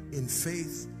in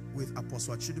faith with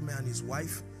Apostle Chidime and his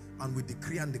wife, and we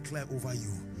decree and declare over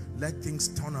you. Let things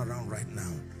turn around right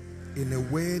now in a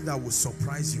way that will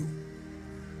surprise you.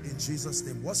 In Jesus'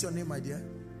 name. What's your name, my dear?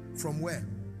 From where?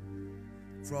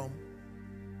 From?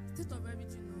 State of Origin.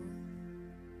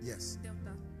 Yes.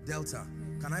 Delta. Delta.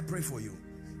 Can I pray for you?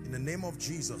 In the name of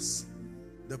Jesus,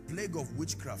 the plague of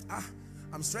witchcraft.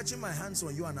 I'm stretching my hands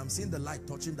on you and I'm seeing the light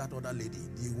touching that other lady,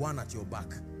 the one at your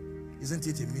back. Isn't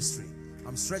it a mystery?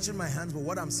 I'm stretching my hands, but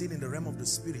what I'm seeing in the realm of the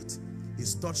spirit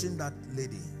is touching that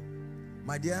lady.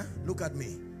 My dear, look at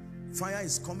me. Fire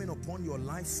is coming upon your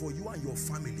life for you and your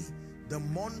family. The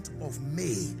month of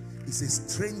May is a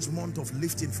strange month of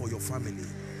lifting for your family.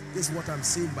 This is what I'm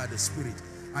seeing by the Spirit.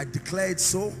 I declare it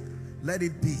so. Let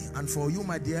it be. And for you,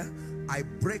 my dear, I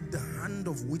break the hand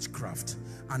of witchcraft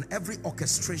and every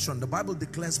orchestration. The Bible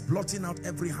declares blotting out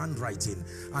every handwriting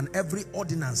and every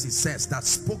ordinance, it says, that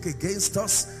spoke against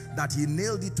us, that he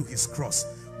nailed it to his cross.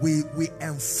 We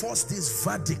enforce this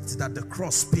verdict that the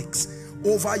cross speaks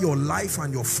over your life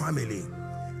and your family.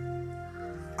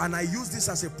 And I use this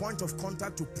as a point of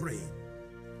contact to pray.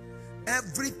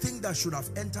 Everything that should have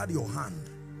entered your hand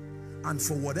and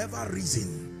for whatever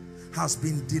reason has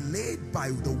been delayed by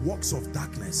the works of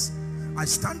darkness, I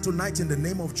stand tonight in the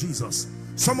name of Jesus.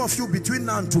 Some of you, between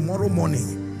now and tomorrow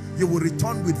morning, you will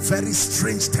return with very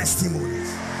strange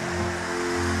testimonies.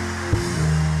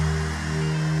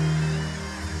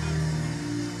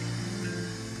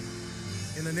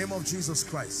 In the name of Jesus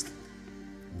Christ.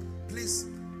 Please,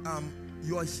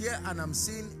 you are here and I'm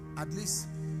seeing at least,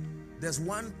 there's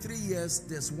one 3 years,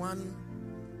 there's one,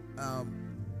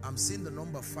 I'm seeing the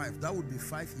number 5. That would be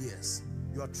 5 years.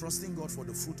 You are trusting God for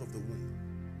the fruit of the womb.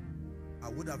 I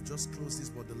would have just closed this,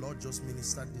 but the Lord just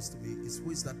ministered this to me.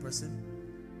 Who is that person?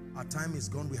 Our time is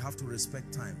gone. We have to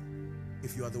respect time.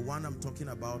 If you are the one I'm talking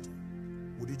about,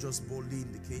 would you just boldly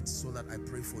indicate so that I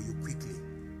pray for you quickly?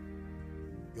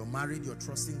 You're married, you're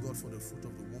trusting God for the fruit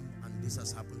of the womb, and this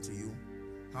has happened to you.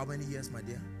 How many years, my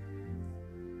dear?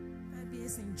 5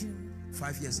 years in June.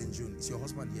 5 years in June. Is your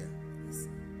husband here? Yes.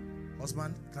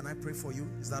 Husband, can I pray for you?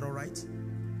 Is that all right?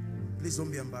 Please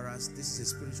don't be embarrassed. This is a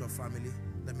spiritual family.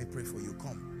 Let me pray for you.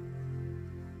 Come.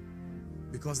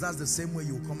 Because that's the same way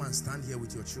you come and stand here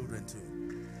with your children too.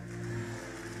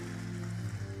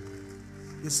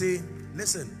 You see,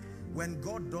 listen, when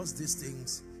God does these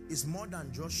things, it's more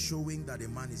than just showing that a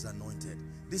man is anointed.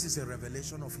 This is a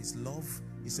revelation of his love.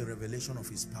 It's a revelation of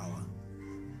his power.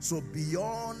 So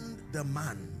beyond the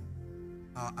man,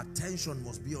 our attention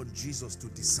must be on Jesus to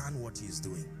discern what he is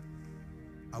doing.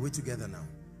 Are we together now?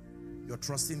 You're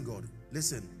trusting God.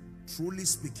 Listen, truly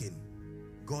speaking,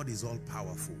 God is all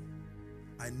powerful.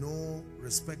 I know,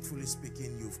 respectfully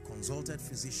speaking, you've consulted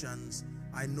physicians.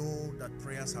 I know that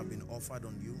prayers have been offered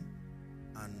on you,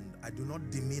 and I do not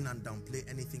demean and downplay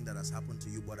anything that has happened to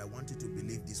you, but I want you to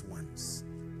believe this once.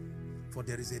 For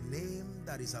there is a name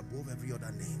that is above every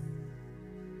other name.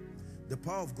 The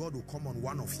power of God will come on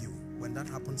one of you. When that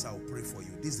happens, I will pray for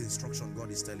you. This is the instruction God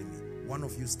is telling me. One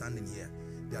of you standing here,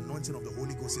 the anointing of the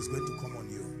Holy Ghost is going to come on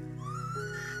you.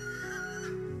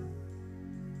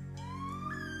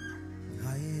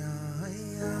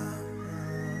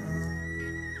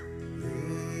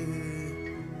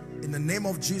 In the name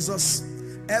of Jesus,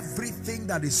 everything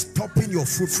that is stopping your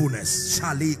fruitfulness,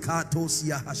 I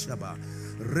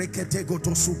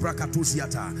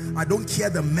don't care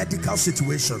the medical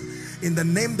situation, in the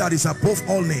name that is above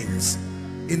all names,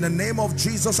 in the name of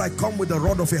Jesus, I come with the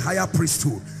rod of a higher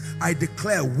priesthood. I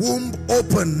declare womb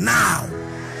open now.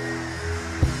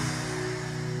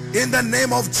 In the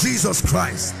name of Jesus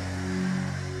Christ.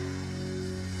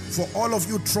 For all of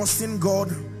you trusting God,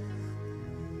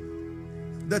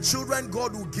 the children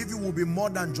God will give you will be more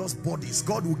than just bodies.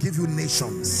 God will give you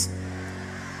nations.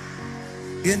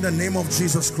 In the name of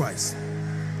Jesus Christ.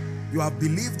 You have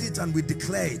believed it and we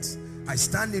declare it. I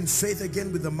stand in faith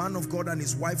again with the man of God and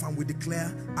his wife, and we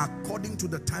declare, according to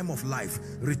the time of life,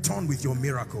 return with your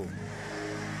miracle.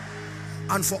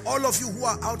 And for all of you who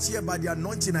are out here by the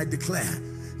anointing, I declare,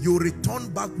 you return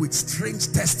back with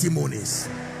strange testimonies.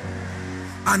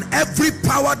 And every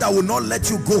power that will not let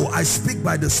you go, I speak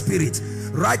by the Spirit.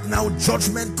 Right now,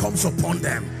 judgment comes upon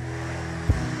them.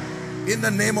 In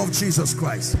the name of Jesus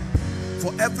Christ.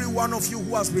 For every one of you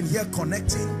who has been here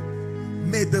connecting,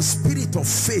 may the spirit of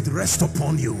faith rest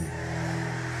upon you.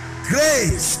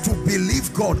 Grace to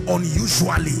believe God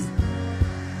unusually.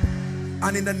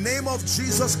 And in the name of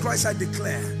Jesus Christ, I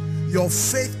declare, your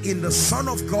faith in the Son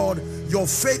of God, your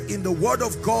faith in the Word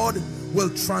of God will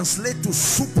translate to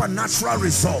supernatural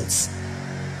results.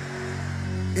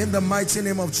 In the mighty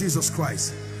name of Jesus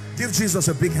Christ. Give Jesus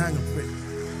a big hand of praise.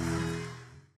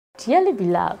 Dearly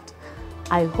beloved,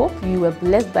 I hope you were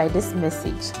blessed by this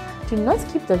message. Do not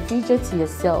keep the video to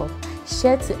yourself.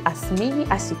 Share to as many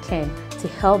as you can to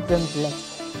help them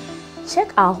bless.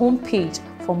 Check our homepage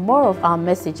for more of our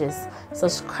messages.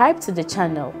 Subscribe to the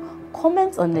channel,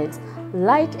 comment on it,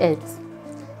 like it.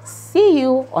 See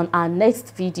you on our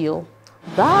next video.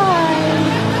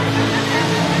 Bye.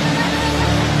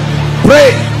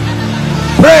 Pray,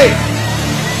 pray,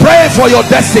 pray for your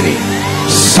destiny.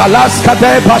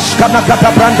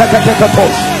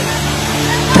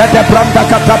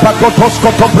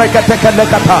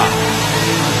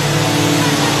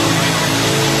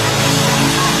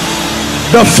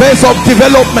 The phase of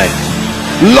development.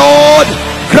 Lord,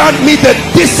 grant me the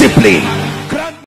discipline